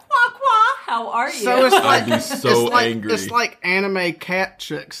be like, "Quaw, quaw, how are you?" So it's like I'd be so it's like, angry. It's like anime cat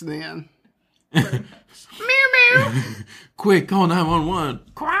chicks then. Meow meow. Quick, call 911.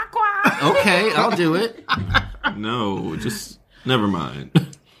 Quack quack. Okay, I'll do it. No, just never mind.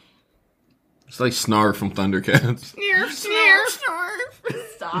 It's like Snarf from Thundercats. Snarf, snarf,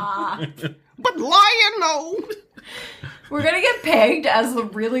 snarf. Stop. But lion, no. We're gonna get pegged as the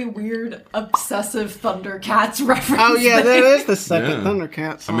really weird, obsessive Thundercats reference. Oh yeah, that thing. is the second Yeah.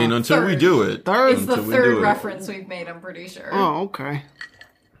 Thundercats. I mean, until we Third. do it. Third? It's the Until we third do it. reference we've made, I'm pretty sure. Oh, okay.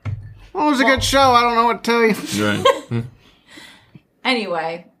 Well, it was a good show. I don't know what to tell you. Right.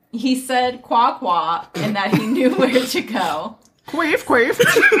 Anyway, he said "quaw quaw" and that he knew where to go. Queef, queef.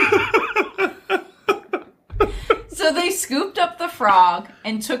 So they scooped up the frog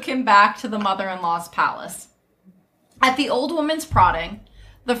and took him back to the mother-in-law's palace. At the old woman's prodding,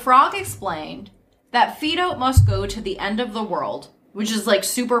 the frog explained that Fido must go to the end of the world, which is like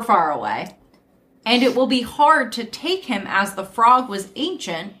super far away, and it will be hard to take him as the frog was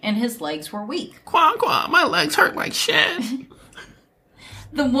ancient and his legs were weak. Quack, quack. My legs hurt like shit.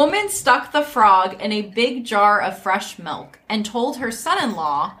 The woman stuck the frog in a big jar of fresh milk and told her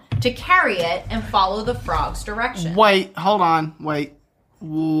son-in-law to carry it and follow the frog's direction. Wait, hold on. Wait.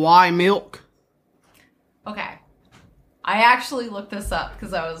 Why milk? Okay. I actually looked this up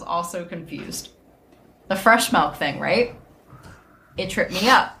because I was also confused. The fresh milk thing, right? It tripped me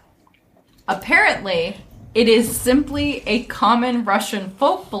up. Apparently, it is simply a common Russian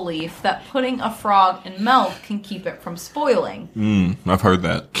folk belief that putting a frog in milk can keep it from spoiling. I've heard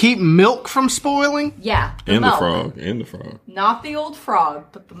that. Keep milk from spoiling? Yeah, the And milk. the frog. And the frog. Not the old frog,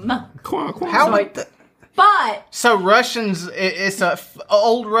 but the milk. Quack, quack. How So would the- But So Russians, it's a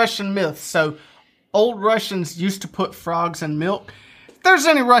old Russian myth. So old Russians used to put frogs in milk. If there's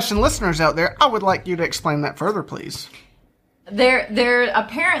any Russian listeners out there, I would like you to explain that further, please. there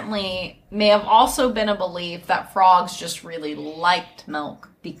apparently may have also been a belief that frogs just really liked milk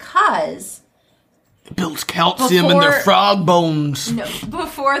because It builds calcium in their Before- frog bones. no,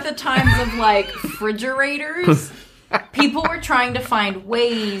 before the times of like refrigerators, people were trying to find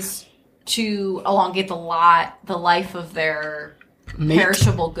ways to elongate the life of their Meat.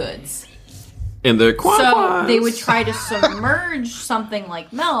 perishable goods. And they're quack, So quacks. they would try to submerge something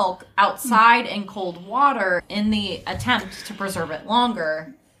like milk outside in cold water in the attempt to preserve it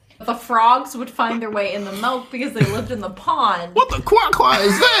longer. The frogs would find their way in the milk because they lived in the pond. What the quack, quack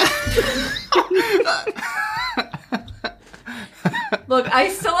is that? Look, I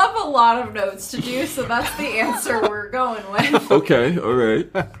still have a lot of notes to do, so that's the answer we're going with. Okay, alright.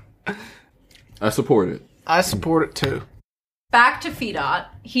 I support it. I support it too. Back to Fedot.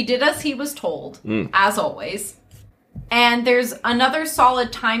 He did as he was told, as always. And there's another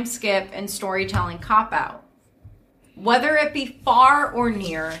solid time skip and storytelling cop-out. Whether it be far or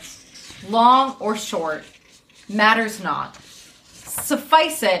near, long or short, matters not.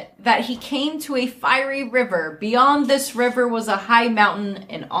 Suffice it that he came to a fiery river. Beyond this river was a high mountain,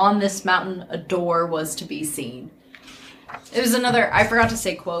 and on this mountain a door was to be seen. It was another, I forgot to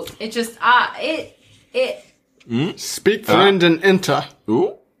say quote. It just, Speak, friend, and enter.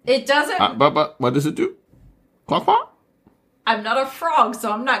 Ooh. it doesn't, But what does it do? Quack quack? I'm not a frog,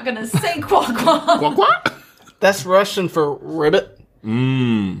 so I'm not gonna say quack quack. Quack quack? That's Russian for ribbit.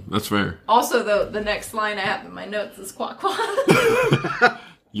 That's fair. Also, though, the next line I have in my notes is quack quack.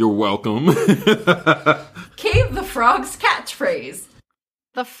 You're welcome. Cave the Frog's catchphrase.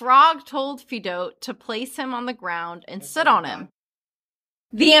 The frog told Fedot to place him on the ground and sit on him.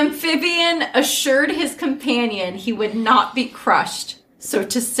 The amphibian assured his companion he would not be crushed, so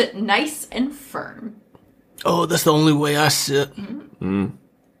to sit nice and firm. Oh, that's the only way I sit.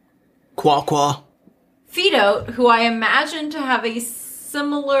 Quack quack. Fedot, who I imagine to have a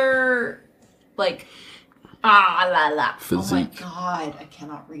similar, Physique. Oh my god, I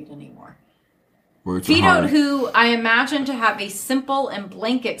cannot read anymore. Words are Fedot, hard. who I imagine to have a simple and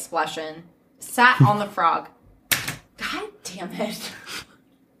blank expression, sat on the frog. God damn it.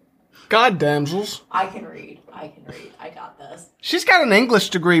 God damsels. I can read. I got this. She's got an English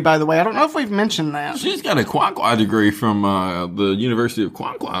degree, by the way. I don't know if we've mentioned that. She's got a Quackwa degree from the University of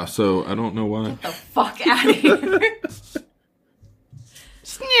Quackwa, so I don't know why. Get the fuck out of here.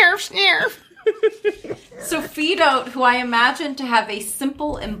 Snarf, snarf. So Fedot, who I imagine to have a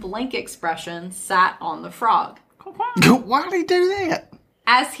simple and blank expression, sat on the frog. Why did he do that?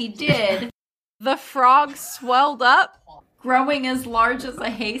 As he did, the frog swelled up, growing as large as a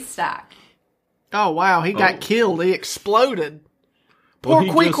haystack. Oh, wow. He got killed. He exploded. Well,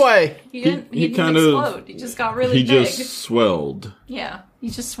 Poor Queequeg. He didn't kind of explode. He just got really He big. just swelled. Yeah, he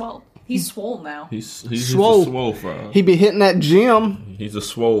just swelled. He's swole now. He's Swole. a swole frog. He be hitting that gym. He's a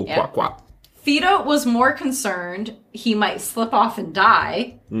swole Yeah. quack quack. Fedot was more concerned he might slip off and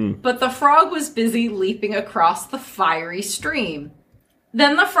die, but the frog was busy leaping across the fiery stream.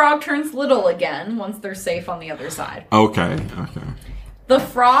 Then the frog turns little again once they're safe on the other side. Okay. The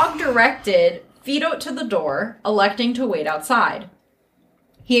frog directed Fedot to the door, electing to wait outside.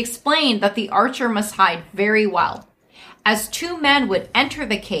 He explained that the archer must hide very well, as two men would enter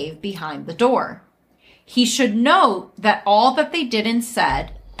the cave behind the door. He should note that all that they did and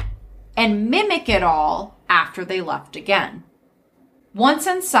said, and mimic it all after they left again. Once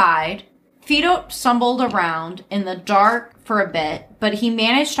inside, Fedot stumbled around in the dark for a bit, but he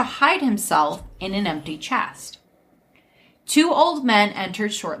managed to hide himself in an empty chest. Two old men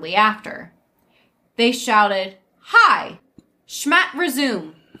entered shortly after. They shouted, "Hi! Schmat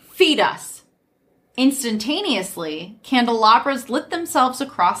resume! Feed us!" Instantaneously, candelabras lit themselves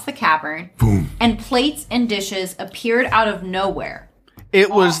across the cavern, and plates and dishes appeared out of nowhere.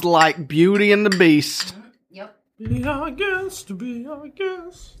 It was like Beauty and the Beast. Yep. Be our guest, be our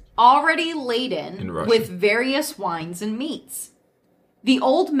guest. Already In laden Russian. with various wines and meats. The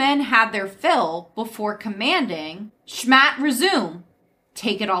old men had their fill before commanding, "Schmat resume!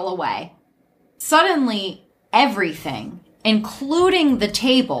 Take it all away." Suddenly, everything, including the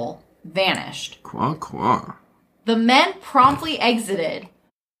table, vanished. Quack quack. The men promptly exited.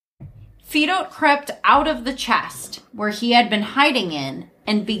 Fedot crept out of the chest where he had been hiding in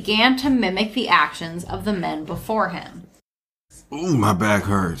and began to mimic the actions of the men before him. Ooh, my back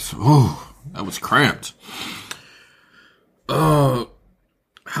hurts. Ooh, that was cramped. Hi.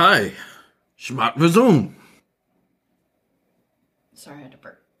 Schmat resume. Sorry, I had to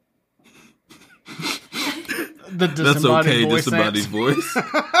burp. The That's okay, voice disembodied voice.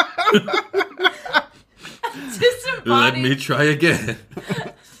 Disembodied. Let me try again.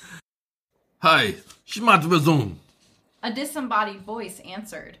 Hi. Schmat resume. A disembodied voice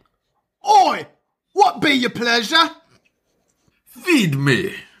answered. Oi! What be your pleasure? Feed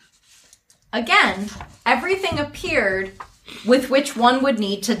me. Again, everything appeared with which one would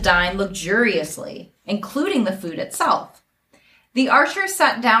need to dine luxuriously, including the food itself. The archer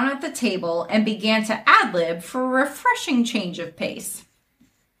sat down at the table and began to ad-lib for a refreshing change of pace.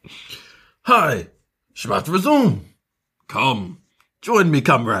 Hi. Schmat resume. Come. Join me,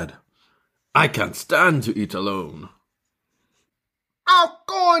 comrade. I can't stand to eat alone. How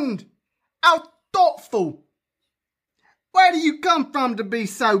kind! How thoughtful! Where do you come from to be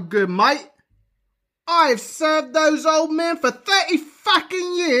so good, mate? I have served those old men for 30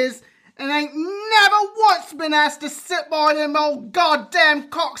 fucking years and ain't never once been asked to sit by them old goddamn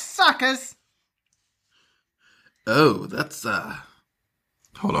cocksuckers. Oh, that's,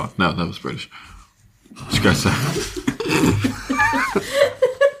 Hold on. No, that was British. Scratch that.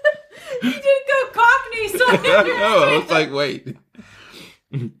 You did go Cockney, so I No, I was like, wait.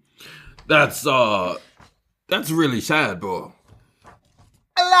 That's really sad, bro.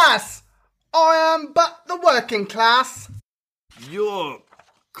 Alas, I am but the working class. You're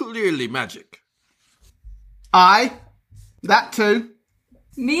clearly magic. Aye, that too.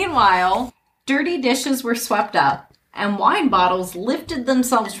 Meanwhile, dirty dishes were swept up, and wine bottles lifted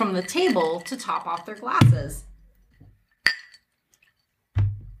themselves from the table to top off their glasses.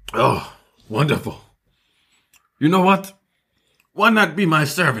 Oh, wonderful. You know what? Why not be my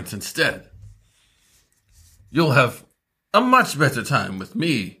servant instead? You'll have a much better time with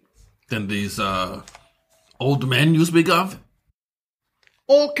me than these, old men you speak of.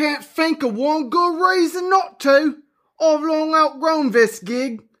 I can't think of one good reason not to. I've long outgrown this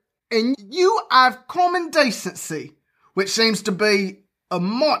gig, and you have common decency, which seems to be a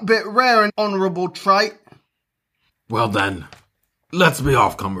might bit rare and honourable trait. Well then, let's be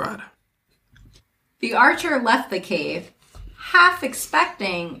off, comrade. The archer left the cave, half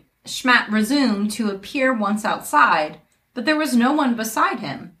expecting Schmat-Resume to appear once outside, but there was no one beside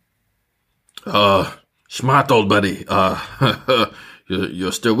him. Schmat, old buddy,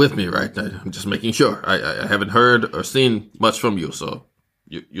 you're still with me, right? I'm just making sure. I haven't heard or seen much from you, so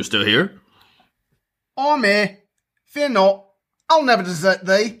you're still here? I'm here. Fear not. I'll never desert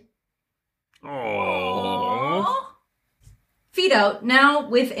thee. Aww. Fido, now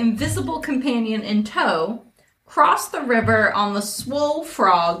with invisible companion in tow, crossed the river on the swole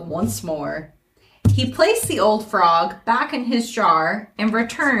frog once more. He placed the old frog back in his jar and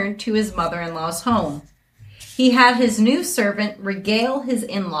returned to his mother-in-law's home. He had his new servant regale his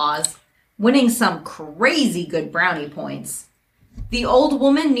in-laws, winning some crazy good brownie points. The old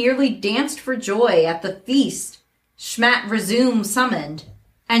woman nearly danced for joy at the feast Schmat-Resume summoned,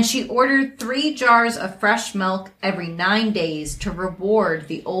 and she ordered 3 jars of fresh milk every 9 days to reward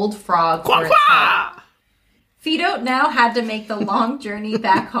the old frog for its help. Fido now had to make the long journey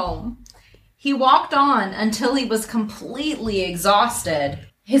back home. He walked on until he was completely exhausted,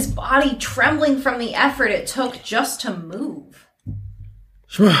 his body trembling from the effort it took just to move.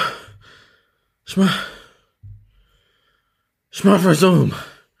 Schmat-Resume.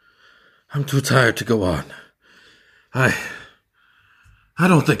 I'm too tired to go on. I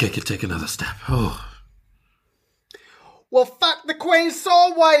don't think I could take another step. Oh. Well, fuck the Queen's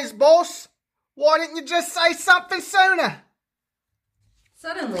soul ways, boss. Why didn't you just say something sooner?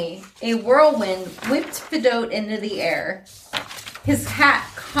 Suddenly, a whirlwind whipped Fido into the air, his hat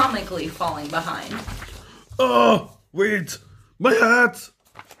comically falling behind. Oh, wait. My hat.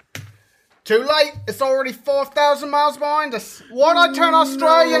 Too late. It's already 4,000 miles behind us. Why'd I turn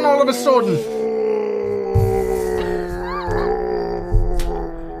Australian all of a sudden?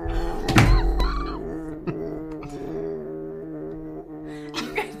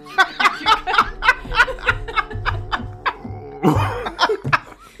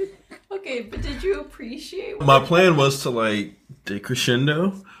 Okay, but did you appreciate My plan was to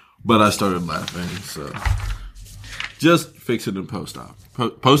decrescendo, but I started laughing, so just fix it in post-op.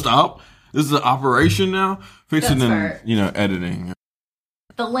 Post-op? This is an operation now? Fix it That's in, editing.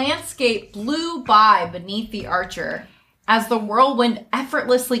 The landscape blew by beneath the archer as the whirlwind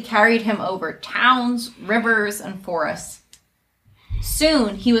effortlessly carried him over towns, rivers, and forests.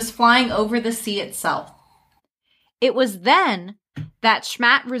 Soon, he was flying over the sea itself. It was then that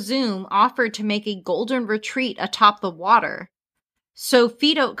Schmat-Resume offered to make a golden retreat atop the water, so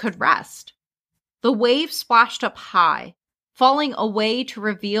Fido could rest. The waves splashed up high, falling away to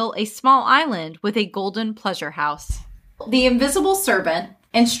reveal a small island with a golden pleasure house. The invisible servant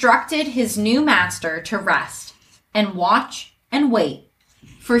instructed his new master to rest and watch and wait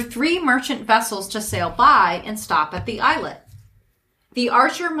for 3 merchant vessels to sail by and stop at the islet. The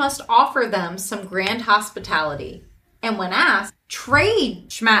archer must offer them some grand hospitality, and when asked, trade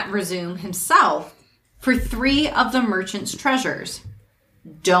Schmat-Resume himself for 3 of the merchant's treasures.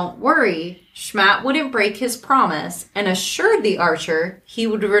 Don't worry, Schmat wouldn't break his promise and assured the archer he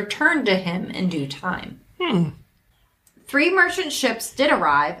would return to him in due time. 3 merchant ships did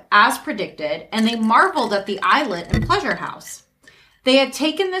arrive, as predicted, and they marveled at the islet and pleasure house. They had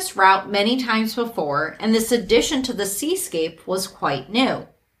taken this route many times before, and this addition to the seascape was quite new.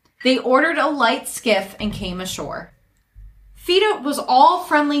 They ordered a light skiff and came ashore. Fido was all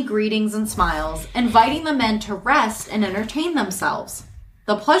friendly greetings and smiles, inviting the men to rest and entertain themselves.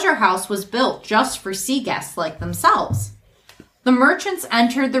 The pleasure house was built just for sea guests like themselves. The merchants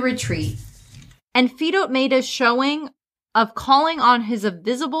entered the retreat, and Fido made a showing of calling on his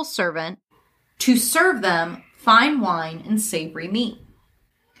invisible servant to serve them fine wine and savory meat.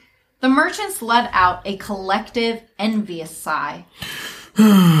 The merchants let out a collective envious sigh.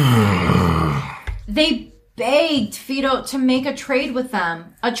 They begged Fido to make a trade with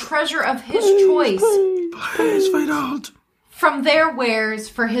them, a treasure of his choice. Please, Fido. from their wares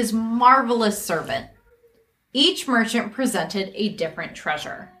for his marvelous servant. Each merchant presented a different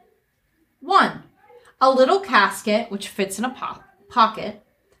treasure. 1. A little casket which fits in a pocket.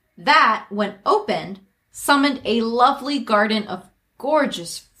 That, when opened, summoned a lovely garden of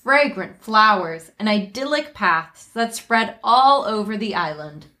gorgeous, fragrant flowers and idyllic paths that spread all over the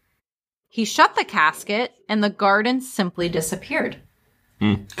island. He shut the casket, and the garden simply disappeared.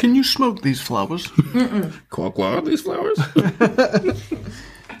 Can you smoke these flowers? Quack, quack, these flowers?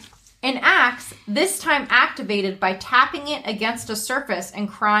 An axe, this time activated by tapping it against a surface and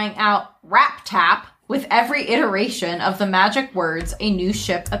crying out, "Rap tap!" With every iteration of the magic words, a new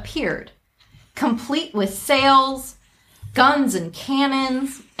ship appeared, complete with sails, guns and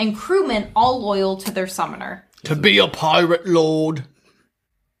cannons, and crewmen all loyal to their summoner. To be a pirate lord,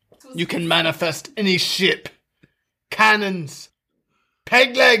 you can manifest any ship. Cannons.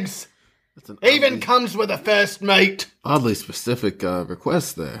 Peg legs. Even comes with a first mate. Oddly specific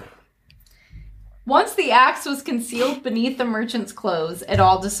request there. Once the axe was concealed beneath the merchant's clothes, it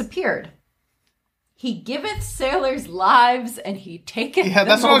all disappeared. He giveth sailors lives, and he taketh them away. Yeah,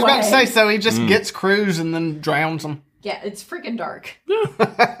 that's what I was about to say. So he just gets crews and then drowns them. Yeah, it's freaking dark.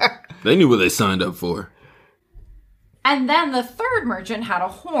 They knew what they signed up for. And then the third merchant had a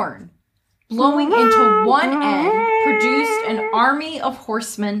horn. Blowing into one end, produced an army of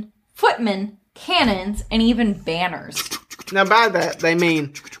horsemen, footmen, cannons, and even banners. Now, by that, they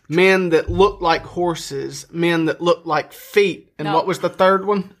mean men that look like horses, men that look like feet. And what was the third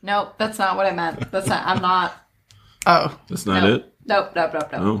one? Nope, that's not what I meant. That's not, I'm not. Oh. That's not it? Nope.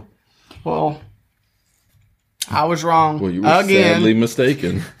 Oh. Well, I was wrong. Well, you were sadly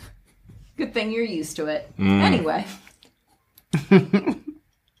mistaken. Good thing you're used to it. Anyway.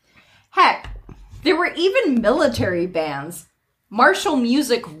 Heck, there were even military bands. Martial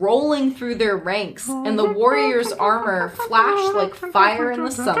music rolling through their ranks, and the warriors' armor flashed like fire in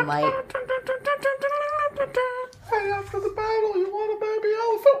the sunlight. Hey, after the battle, you want a baby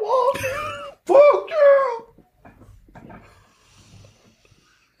elephant walk? Fuck yeah!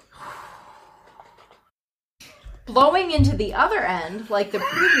 Blowing into the other end, like the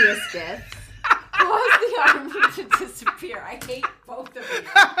previous gifts, caused the army to disappear. I hate both of you.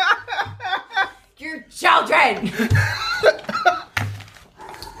 You're children!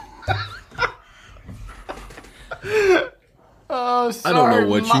 Oh, sorry. I don't know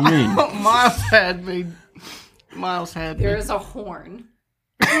what you mean. Miles had me. There is a horn.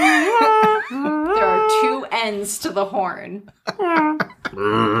 There are two ends to the horn.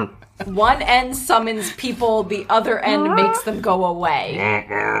 One end summons people, the other end makes them go away.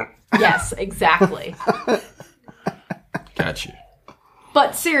 Yes, exactly. Got you.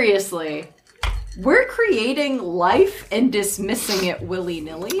 But seriously, we're creating life and dismissing it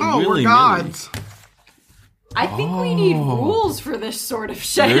willy-nilly. Oh, Willy-nilly. we're gods. I think we need rules for this sort of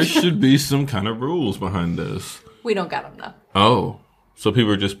shit. There should be some kind of rules behind this. We don't got them, though. Oh. So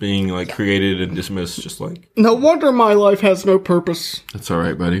people are just being, like, created and dismissed, just like... No wonder my life has no purpose. That's all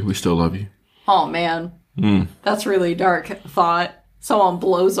right, buddy. We still love you. Oh, man. That's really dark thought. Someone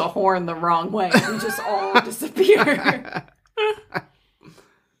blows a horn the wrong way and we just all disappear.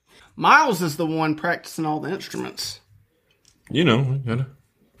 Miles is the one practicing all the instruments. You know,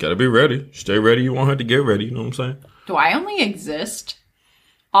 gotta be ready. Stay ready. You won't have to get ready. You know what I'm saying? Do I only exist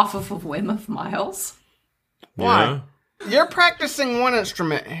off of a whim of Miles? Why? Yeah. You're practicing one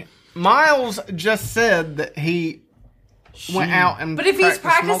instrument. Miles just said that he went out and But if he's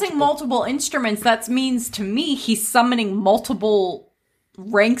practicing multiple. multiple instruments, that means to me he's summoning multiple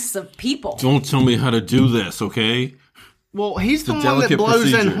ranks of people. Don't tell me how to do this, okay? Well, he's the a one that delicate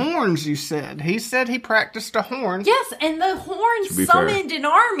blows in procedure. horns, you said. He said he practiced a horn. Yes, and the horn be summoned an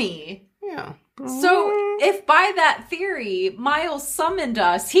army. Yeah. So if by that theory Miles summoned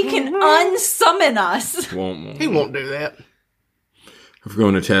us, he can unsummon us. Won't. He won't do that. I've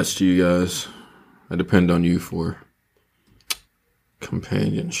grown attached to you guys. I depend on you for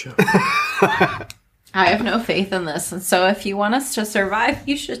companionship. I have no faith in this, and so if you want us to survive,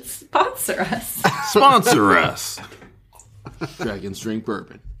 you should sponsor us. Sponsor us. Dragons drink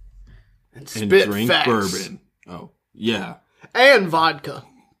bourbon. And And spit drink facts. bourbon. Oh, yeah. And vodka.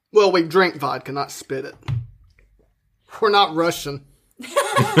 Well, we drink vodka, not spit it. We're not Russian.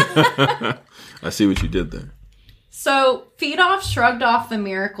 I see what you did there. So, Fedoff shrugged off the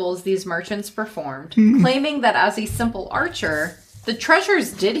miracles these merchants performed, claiming that as a simple archer, the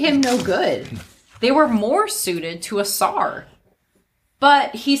treasures did him no good. They were more suited to a Tsar.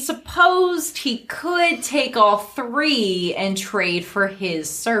 But he supposed he could take all three and trade for his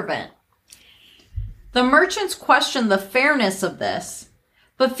servant. The merchants questioned the fairness of this,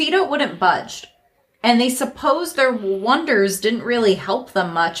 but Fido wouldn't budge. And they supposed their wonders didn't really help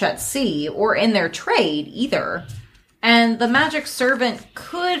them much at sea or in their trade either. And the magic servant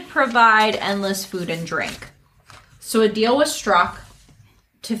could provide endless food and drink. So a deal was struck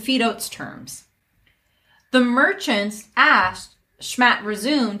to Fedot's terms. The merchants asked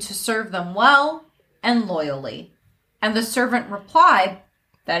Schmat-Razum to serve them well and loyally. And the servant replied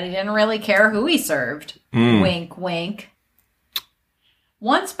that he didn't really care who he served. Wink, wink.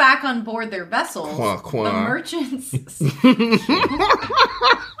 Once back on board their vessels, the merchants...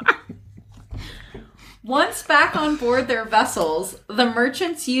 Once back on board their vessels, the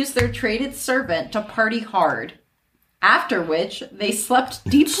merchants used their traded servant to party hard. After which, they slept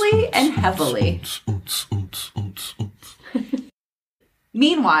deeply and heavily.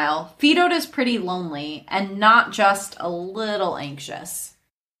 Meanwhile, Fedot is pretty lonely and not just a little anxious.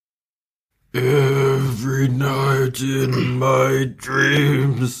 Every night in my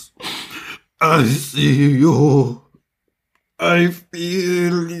dreams, I see you. I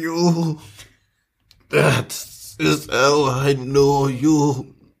feel you. That is how I know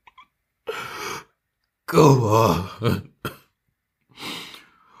you. Go on.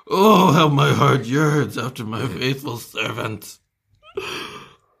 Oh, how my heart yearns after my faithful servant.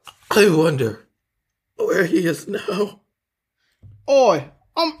 I wonder where he is now. Oi,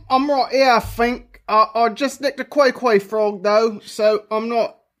 I'm right here, I think. I just nicked a quay frog, though, so I'm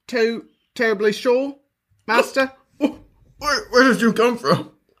not too terribly sure. Master? Where did you come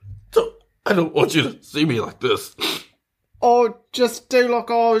from? I don't want you to see me like this. Or just do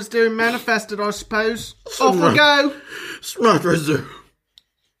like I was doing manifested, I suppose. Off we go. Schmat-Razum.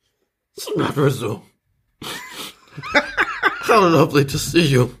 How lovely to see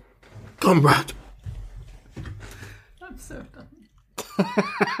you, comrade. I'm so done.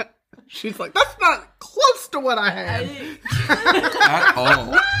 She's like, that's not close to what I had. At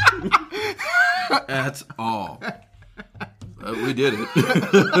all. At all. We did it.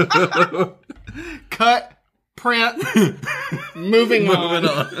 Cut. Print. Moving on.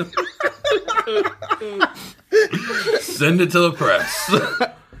 Send it to the press.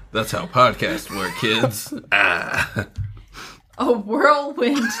 That's how podcasts work, kids. A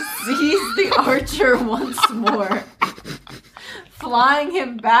whirlwind seized the archer once more, flying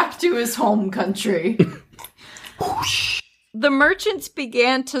him back to his home country. The merchants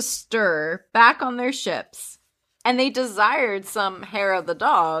began to stir back on their ships, and they desired some hair of the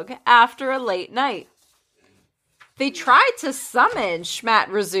dog after a late night. They tried to summon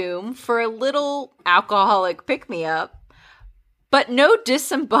Schmat-Razum for a little alcoholic pick-me-up, but no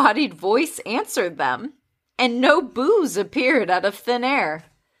disembodied voice answered them, and no booze appeared out of thin air.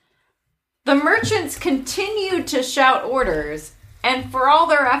 The merchants continued to shout orders, and for all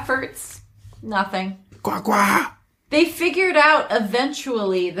their efforts, nothing. Quack, quack. They figured out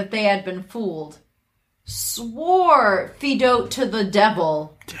eventually that they had been fooled, swore Fedot to the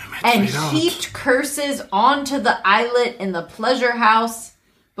devil, and heaped curses onto the islet in the pleasure house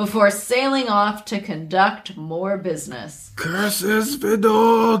before sailing off to conduct more business. Curses,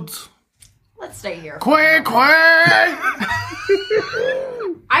 Fedot. Let's stay here. Quack.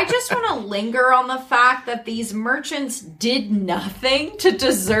 I just want to linger on the fact that these merchants did nothing to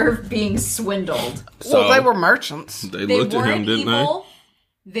deserve being swindled. Well, they were merchants. They They looked at him, weren't didn't evil.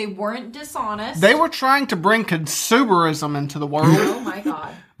 They weren't dishonest. They were trying to bring consumerism into the world. Oh my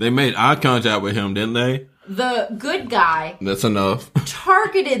god. they? They made eye contact with him, didn't they? The good guy That's enough.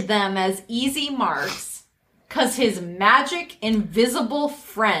 targeted them as easy marks because his magic invisible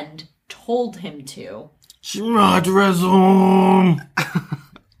friend told him to. Schmat-Razum.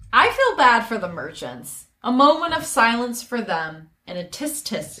 I feel bad for the merchants. A moment of silence for them and a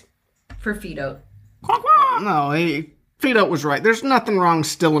tis-tis for Fedot. No, Fedot was right. There's nothing wrong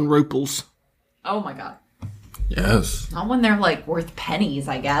stealing ruples. Oh my god. Yes. Not when they're like worth pennies,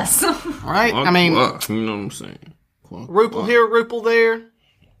 I guess. Right? I mean, Quack, you know what I'm saying? Quack, ruple quack. here, ruple there.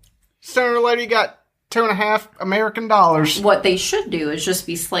 Sooner or later, you got $2.50 American dollars. What they should do is just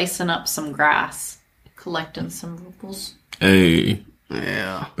be slicing up some grass, collecting some ruples. Hey,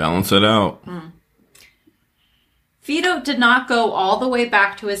 Yeah. balance it out. Fedot did not go all the way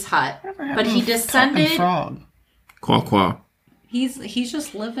back to his hut, but he descended. Frog. Quack, quack. He's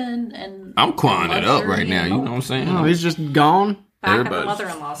just living and I'm quaking it up right luxury now. and You know what I'm saying? Oh, he's just gone. back at the Everybody's-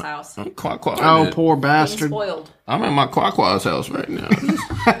 mother-in-law's house. I'm quack, quack. Oh, it. poor Being bastard. spoiled. I'm at my quackwa's house right now.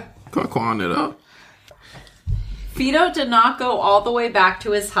 Quacking it up. Fedot did not go all the way back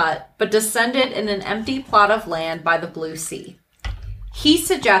to his hut, but descended in an empty plot of land by the Blue Sea. He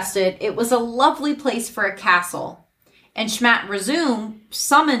suggested it was a lovely place for a castle, and Schmat-Razum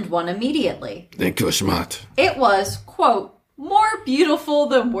summoned one immediately. Thank you, Schmat. It was, quote, More beautiful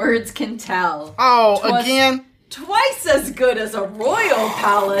than words can tell. Oh, 'Twas again? twice as good as a royal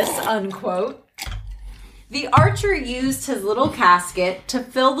palace, unquote. The archer used his little casket to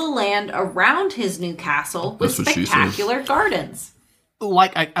fill the land around his new castle with That's what she says. spectacular gardens.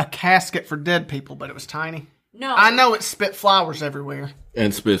 Like a casket for dead people, but it was tiny. No. I know it spit flowers everywhere.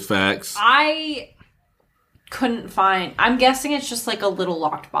 And spit facts. I couldn't find... I'm guessing it's just like a little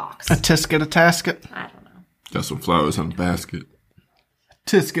locked box. A tisket, a tasket. I don't know. Got some flowers in a basket.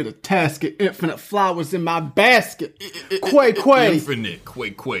 Tisket, a tasket, infinite flowers in my basket. Quay, quay. Infinite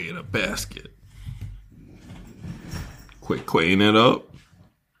quay in a basket. Quaying it up.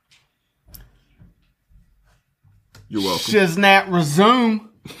 You're welcome. Shiznat resume.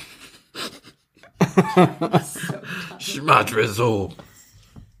 Schmat resolve.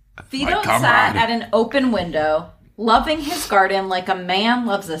 Fido comrade. sat at an open window, loving his garden like a man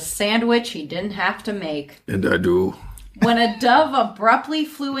loves a sandwich he didn't have to make. And I do. When a dove abruptly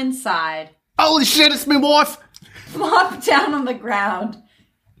flew inside, Holy shit, it's me wife. flopped down on the ground,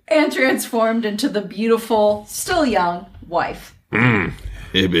 and transformed into the beautiful, still young, wife.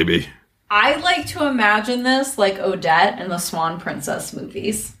 Hey, baby. I like to imagine this like Odette in the Swan Princess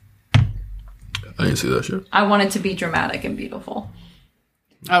movies. I didn't see that shit. I want it to be dramatic and beautiful.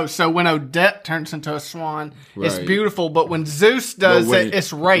 Oh, so when Odette turns into a swan, it's Right. beautiful, but when Zeus does But when- it,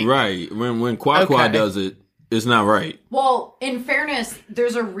 it's rape. Right. When Qua Okay. does it, it's not right. Well, in fairness,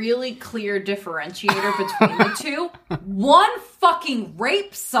 there's a really clear differentiator between the two. One fucking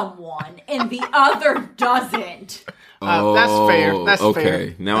rapes someone and the other doesn't. That's fair. That's okay.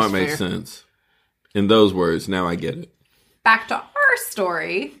 fair. Now That's it makes fair. sense. In those words, now I get it. Back to our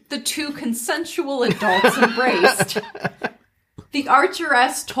story, the two consensual adults embraced. The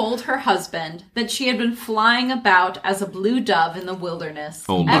archeress told her husband that she had been flying about as a blue dove in the wilderness.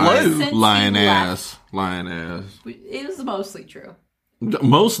 Oh, ever blue. since Lion he ass. Lion ass. left. It was mostly true.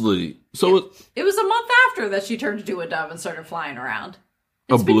 Mostly. So It was a month after that she turned into a dove and started flying around.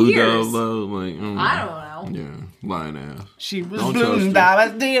 a It's been blue years. dove, though? Like, I don't know. Yeah, lion ass. She was Don't blue trust and her.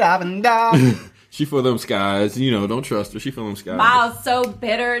 dive, dive, and dive. She for them skies. You know, don't trust her. She for them skies. Miles so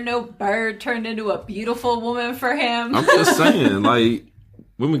bitter, no bird turned into a beautiful woman for him. I'm just saying, like,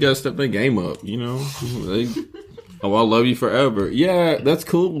 women gotta step their game up, you know? They, oh, I'll love you forever. Yeah, that's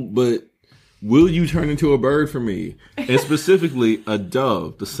cool, but will you turn into a bird for me? And specifically, a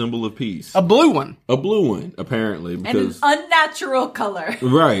dove, the symbol of peace. A blue one. A blue one, apparently, And an because... unnatural color.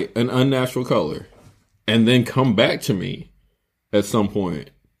 Right, an unnatural color. And then come back to me at some point.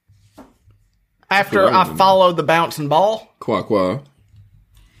 After what I I remember. followed the bouncing ball. Qua qua.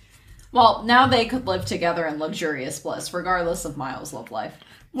 Well, now they could live together in luxurious bliss, regardless of Miles' love life.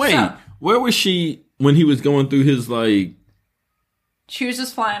 Wait, So- where was she when he was going through his, like... She was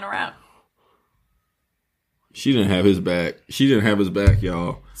just flying around. She didn't have his back. She didn't have his back,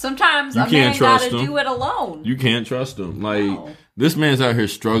 y'all. Sometimes You a can't man trust gotta him. do it alone. You can't trust him. Like, No. this man's out here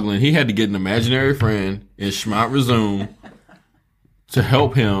struggling. He had to get an imaginary friend in Schmott Resume to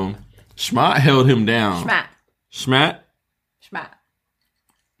help him. Schmott held him down. Schmat. Schmatt? Schmat.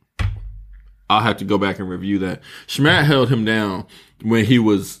 I'll have to go back and review that. Schmatt held him down when he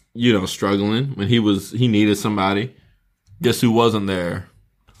was, you know, struggling. When he needed somebody. Guess who wasn't there?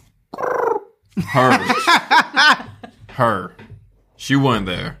 Her. Her. She wasn't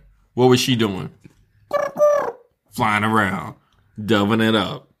there. What was she doing? Flying around. Doving it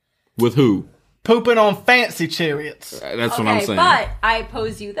up. With who? Pooping on fancy chariots. That's what I'm Okay, saying. but I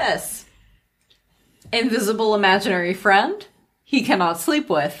pose you this. Invisible imaginary friend, he cannot sleep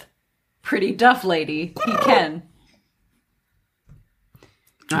with. Pretty duff lady, he can.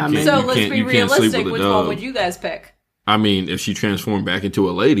 I mean, So you let's can't- be you can't sleep realistic. with a Which dove. one would you guys pick? I mean, if she transformed back into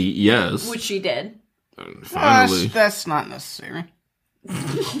a lady, yes. Which she did. Finally. that's not necessary.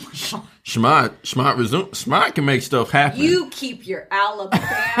 Schmott resume. Schmott can make stuff happen. You keep your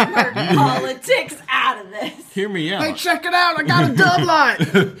Alabama politics out of this. Hear me out. Hey, check it out. I got a dove light.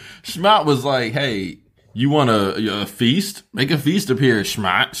 Schmott was like, hey, you want a feast? Make a feast appear,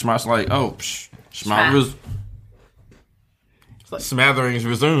 Schmott. Schmott's like, oh, Schmott Smatherings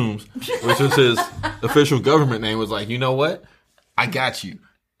resumes, which is his official government name, was like, you know what? I got you.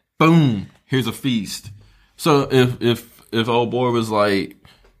 Boom. Here's a feast. So if old boy was like,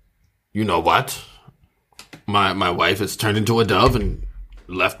 you know what? My wife has turned into a dove and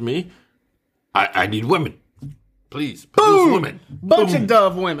left me. I need women. Please, produce women. Bunch of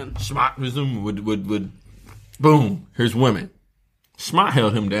dove women. Schmott resume would boom. Here's women. Schmott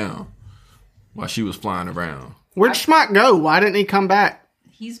held him down while she was flying around. Where'd Schmott go? Why didn't he come back?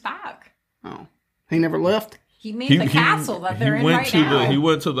 He's back. Oh, he never left. He made the castle that they're in right now. He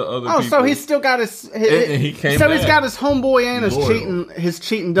went to the other Oh, people. so he's still got his and he came so back. he's got his homeboy and his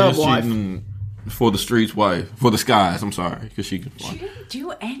cheating dove wife. For the streets wife. For the skies, I'm sorry. Because she can fly. She didn't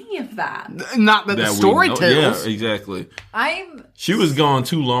do any of that. Not that the story tells. Yeah, exactly. She was gone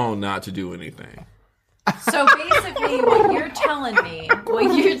too long not to do anything. So basically what you're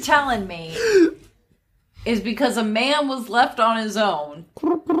telling me is because a man was left on his own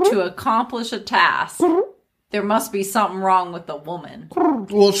to accomplish a task, there must be something wrong with the woman.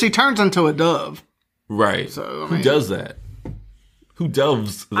 Well, she turns into a dove. Right. So, who does that? Who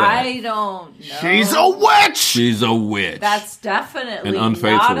doves that? I don't know. She's a witch! She's a witch. That's definitely an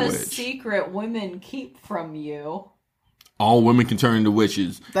unfaithful not a witch. Secret women keep from you. All women can turn into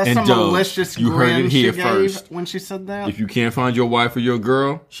witches. That's and some doves. malicious You heard grin it here she gave first. when she said that. If you can't find your wife or your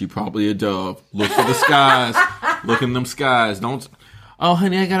girl, she probably a dove. Look for the skies. Look in them skies. Don't. Oh,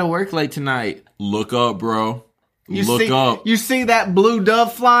 honey, I gotta work late tonight. Look up, bro. Look up. You see that blue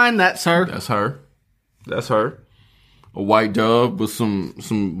dove flying? That's her. That's her. That's her. A white dove with some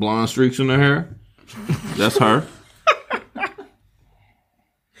blonde streaks in her hair. That's her.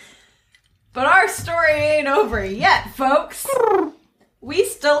 But our story ain't over yet, folks. We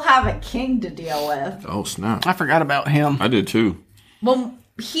still have a king to deal with. Oh, snap. I forgot about him. I did too. Well,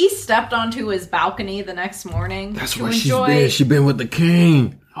 he stepped onto his balcony the next morning. That's where she's been. She's been with the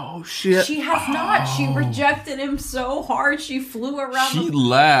king. Oh, shit. She has not. She rejected him so hard she flew around. She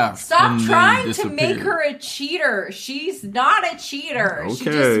laughed. Stop and trying to make her a cheater. She's not a cheater. Okay. She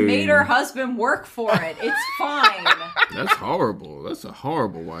just made her husband work for it. It's fine. That's horrible. That's a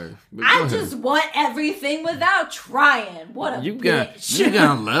horrible wife. But I just want everything without trying. What a bitch. You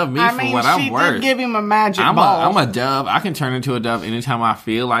gotta love me for what I'm worth. She did give him a magic I'm ball. a dove. I can turn into a dove anytime I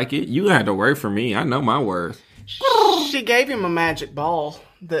feel like it. You had to work for me. I know my worth. She gave him a magic ball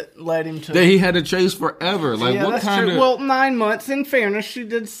that led him to... That he had to chase forever. Like, yeah, what that's kind true. of... Well, 9 months. In fairness, she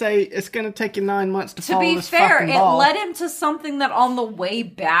did say it's going to take you 9 months to follow be this fair, fucking it ball. led him to something that on the way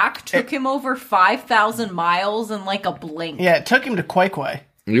back took him over 5,000 miles in like a blink. Yeah, it took him to Quaquay.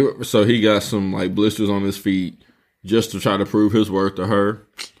 So he got some, like, blisters on his feet just to try to prove his worth to her.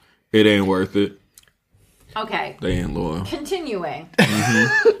 It ain't worth it. Okay. They ain't loyal. Continuing.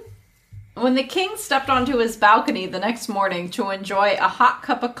 When the king stepped onto his balcony the next morning to enjoy a hot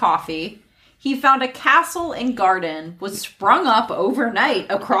cup of coffee, he found a castle and garden was sprung up overnight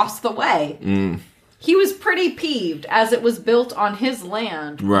across the way. He was pretty peeved as it was built on his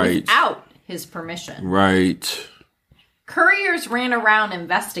land without his permission. Right. Couriers ran around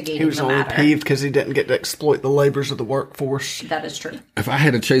investigating He was the only matter. peeved because he didn't get to exploit the labors of the workforce. That is true. If I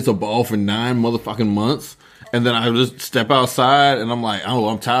had to chase a ball for 9 motherfucking months, and then I just step outside, and I'm like, oh,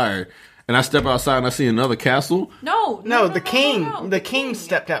 I'm tired. And I step outside and I see another castle. No, the king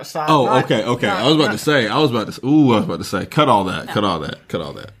stepped outside. Oh, okay. I was about to say. Cut all that. Cut all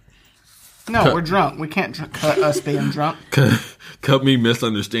that. No, we're drunk. We can't cut us being drunk. Cut me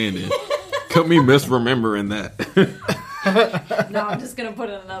misunderstanding. Cut me misremembering that. No, I'm just going to put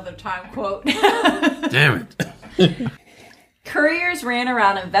in another time quote. Damn it. Couriers ran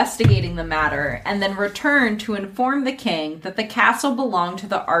around investigating the matter and then returned to inform the king that the castle belonged to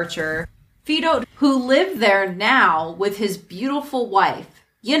the archer Fido, who lived there now with his beautiful wife.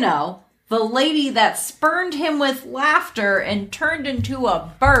 You know, the lady that spurned him with laughter and turned into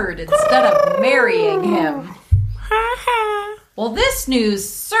a bird instead of marrying him. Well, this news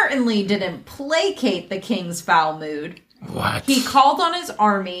certainly didn't placate the king's foul mood. What? He called on his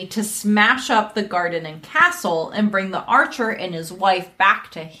army to smash up the garden and castle and bring the archer and his wife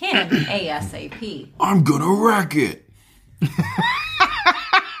back to him ASAP. I'm gonna wreck it.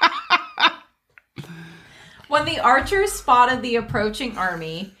 When the archer spotted the approaching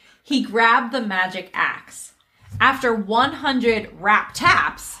army, he grabbed the magic axe. After 100 rap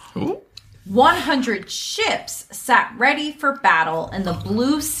taps, 100 ships sat ready for battle in the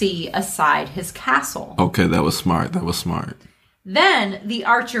blue sea aside his castle. Okay, that was smart. Then the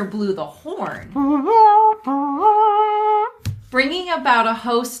archer blew the horn, bringing about a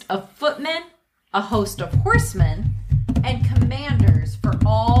host of footmen, a host of horsemen, and commanders for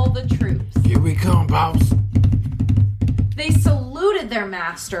all the troops. Here we come, boss. They saluted their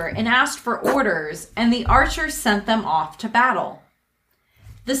master and asked for orders, and the archers sent them off to battle.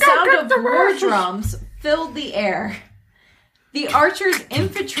 The sound of war drums filled the air. The archers'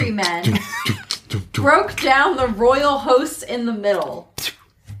 infantrymen broke down the royal host in the middle,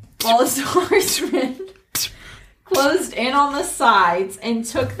 while his horsemen closed in on the sides and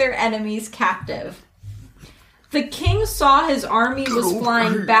took their enemies captive. The king saw his army was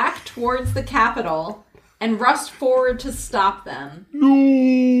flying back towards the capital and rushed forward to stop them.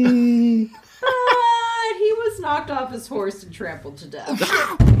 No. But he was knocked off his horse and trampled to death.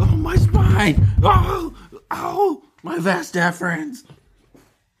 Oh, my spine! Oh, my vast deferens.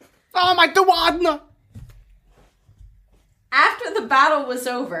 Oh, my Duwadna! After the battle was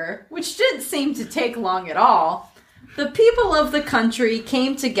over, which didn't seem to take long at all, the people of the country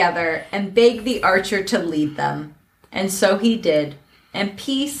came together and begged the archer to lead them. And so he did. And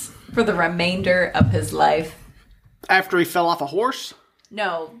peace for the remainder of his life. After he fell off a horse?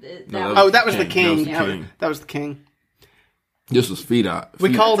 No. That was the king. That was the king. This was Fido.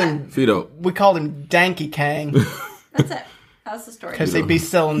 We called him Danky Kang. That's it. That's the story. Because he'd be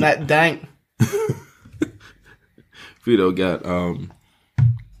selling that dank. Fido got,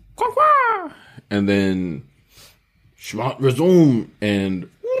 and then Schmott resume, and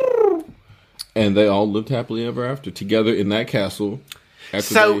they all lived happily ever after together in that castle.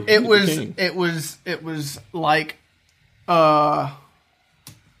 So it was like, I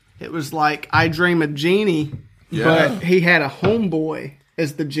Dream of Genie, but he had a homeboy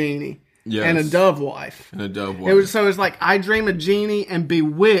as the genie, and a dove wife. It was like I Dream of Genie and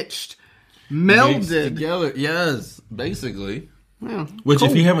Bewitched melded together. Yes, basically. Yeah, Which, cool.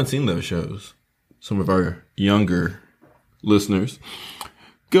 if you haven't seen those shows, some of our younger listeners,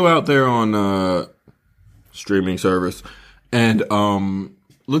 go out there on streaming service and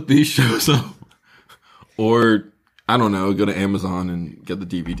look these shows up. Or, I don't know, go to Amazon and get the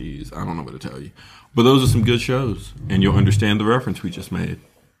DVDs. I don't know what to tell you. But those are some good shows, and you'll understand the reference we just made.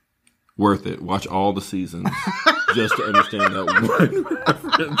 Worth it. Watch all the seasons just to understand that one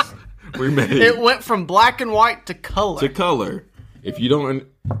reference we made. It went from black and white to color. If you don't,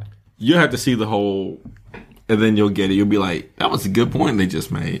 you have to see the whole, and then you'll get it. You'll be like, that was a good point they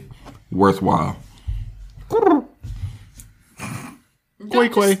just made. Worthwhile.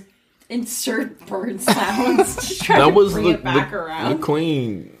 Quay. Insert bird sounds to try That to was bring it back around. the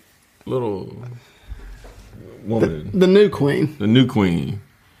queen, little woman. The new queen. The new queen.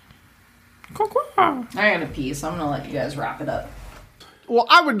 I gotta pee, so I'm gonna let you guys wrap it up. Well,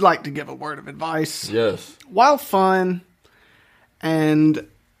 I would like to give a word of advice. Yes. While fun and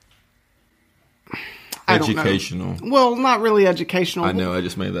Educational. Well, not really educational. I know, I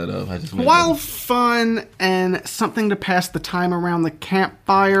just made that up. While fun and something to pass the time around the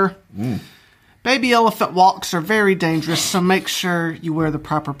campfire, baby elephant walks are very dangerous, so make sure you wear the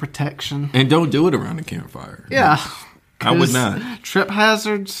proper protection. And don't do it around the campfire. Yeah. I would not. Trip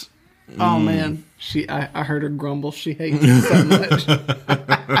hazards. Oh, man. I heard her grumble. She hates it so much.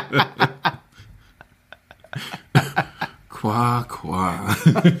 Quah, quah.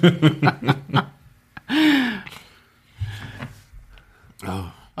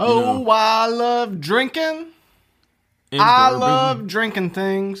 I love drinking. I love drinking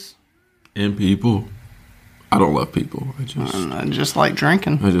things. And people. I don't love people. I just like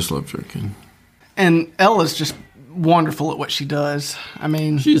drinking. I just love drinking. And Ella's just wonderful at what she does. I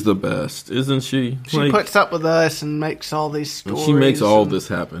mean, she's the best, isn't she? She puts up with us and makes all these stories. She makes all this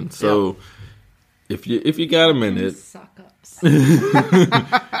happen. So if you got a minute,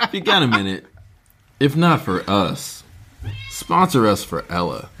 if you got a minute, if not for us, sponsor us for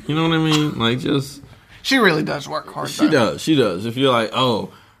Ella. You know what I mean? Like, just she really does work hard. She does. She does. If you're like,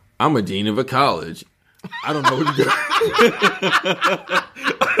 oh, I'm a dean of a college, I don't know what to do.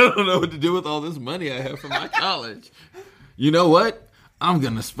 I don't know what to do with all this money I have from my college. You know what? I'm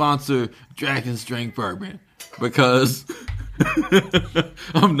going to sponsor Dragon's Drink Bourbon because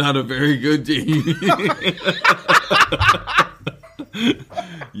I'm not a very good dean.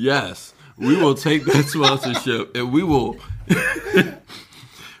 Yes, we will take that sponsorship and we will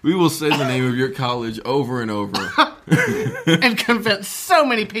say the name of your college over and over. And convince so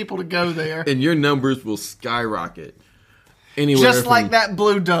many people to go there. And your numbers will skyrocket. Anywhere just like that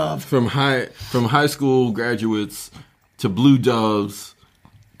blue dove. From high school graduates to blue doves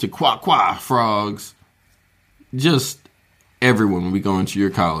to quack quack frogs. Just everyone will be going to your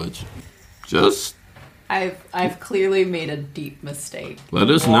college. Just I've clearly made a deep mistake. Let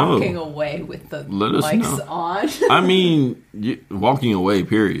us know. Walking away with the mics on. I mean, walking away,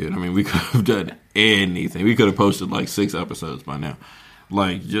 period. I mean, we could have done anything. We could have posted like 6 episodes by now.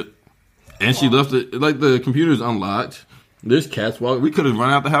 Like, and she left it, like the computer's unlocked. There's cats walking. We could have run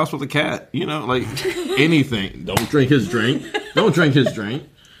out the house with a cat. You know, like anything. Don't drink his drink. Don't drink his drink.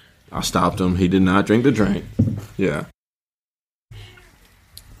 I stopped him. He did not drink the drink. Yeah.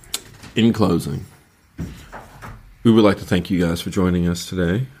 In closing, we would like to thank you guys for joining us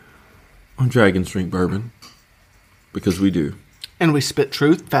today on Dragon's Drink Bourbon, because we do. And we spit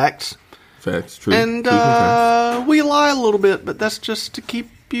truth, facts. Facts, truth. And truth and facts. We lie a little bit, but that's just to keep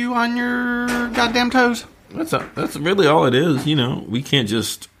you on your goddamn toes. That's really all it is. You know, we can't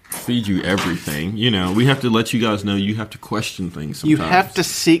just feed you everything. You know, we have to let you guys know you have to question things sometimes. You have to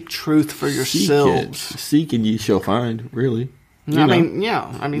seek truth for yourselves. Seek and ye shall find, really. I mean,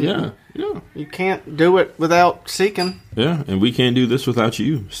 yeah. You can't do it without seeking. Yeah, and we can't do this without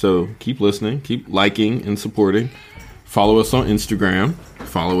you. So keep listening, keep liking and supporting. Follow us on Instagram.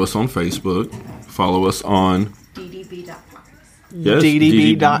 Follow us on Facebook. Follow us on ddb.podcast. Yes,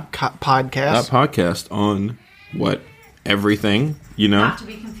 ddb.podcast. Podcast on what? Everything, you know? Not to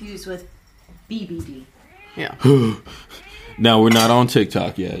be confused with BBD. Yeah. Now, we're not on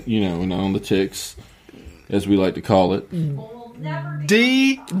TikTok yet. You know, we're not on the ticks, as we like to call it.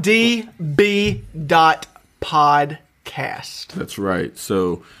 ddb.podcast. That's right.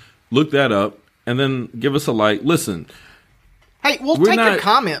 So look that up and then give us a like. Listen. Hey, we'll take your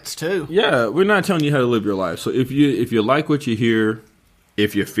comments too. Yeah, we're not telling you how to live your life. So if you like what you hear,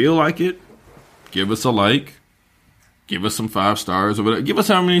 if you feel like it, give us a like. Give us some 5 stars or whatever. Give us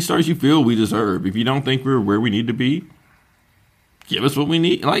how many stars you feel we deserve. If you don't think we're where we need to be, give us what we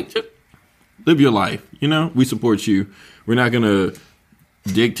need. Like, just live your life. You know, we support you. We're not going to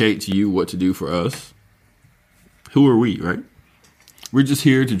dictate to you what to do for us. Who are we, right? We're just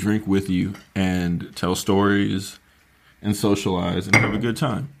here to drink with you and tell stories and socialize and have a good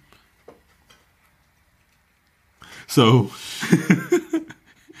time. So,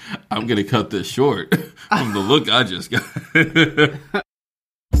 I'm going to cut this short from the look I just got. The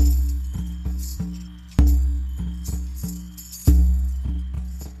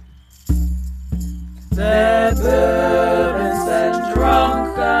bourbon's been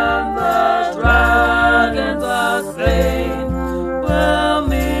drunk and the dragons are slain. We'll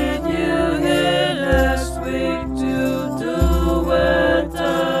meet you here next week to do it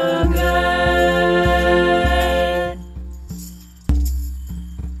again.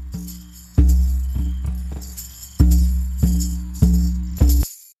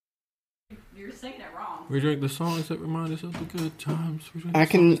 You're singing it wrong. We drink the songs that remind us of the good times. I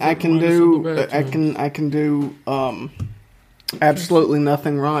can do absolutely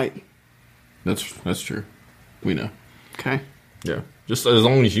nothing right. That's true. We know. Okay. Yeah. Just as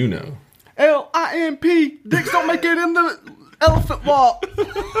long as you know. LIMP. Dicks don't make it in the elephant walk.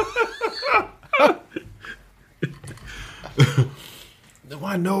 Now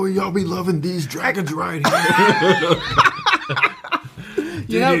I know y'all be loving these dragons right here.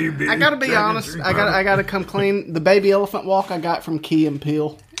 You know, I gotta be honest. I gotta come clean. The baby elephant walk I got from Key and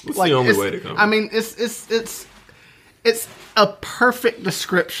Peele. It's the only way to come. I mean, it's a perfect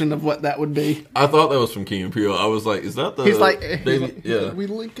description of what that would be. I thought that was from Key and Peele. I was like, is that the He's like, yeah. we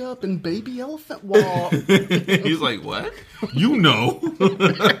link up in baby elephant walk. He's like, what? You know.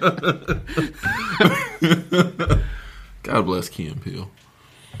 God bless Key and Peele.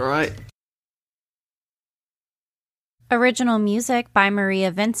 All right. Original music by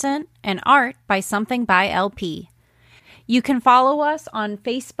Maria Vincent and art by Something by LP. You can follow us on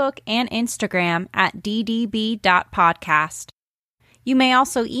Facebook and Instagram at ddb.podcast. You may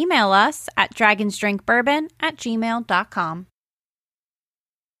also email us at dragonsdrinkbourbon@gmail.com.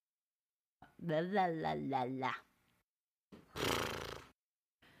 La la la la la.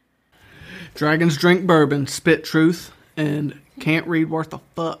 Dragons drink bourbon, spit truth, and can't read worth a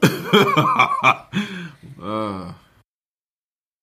fuck.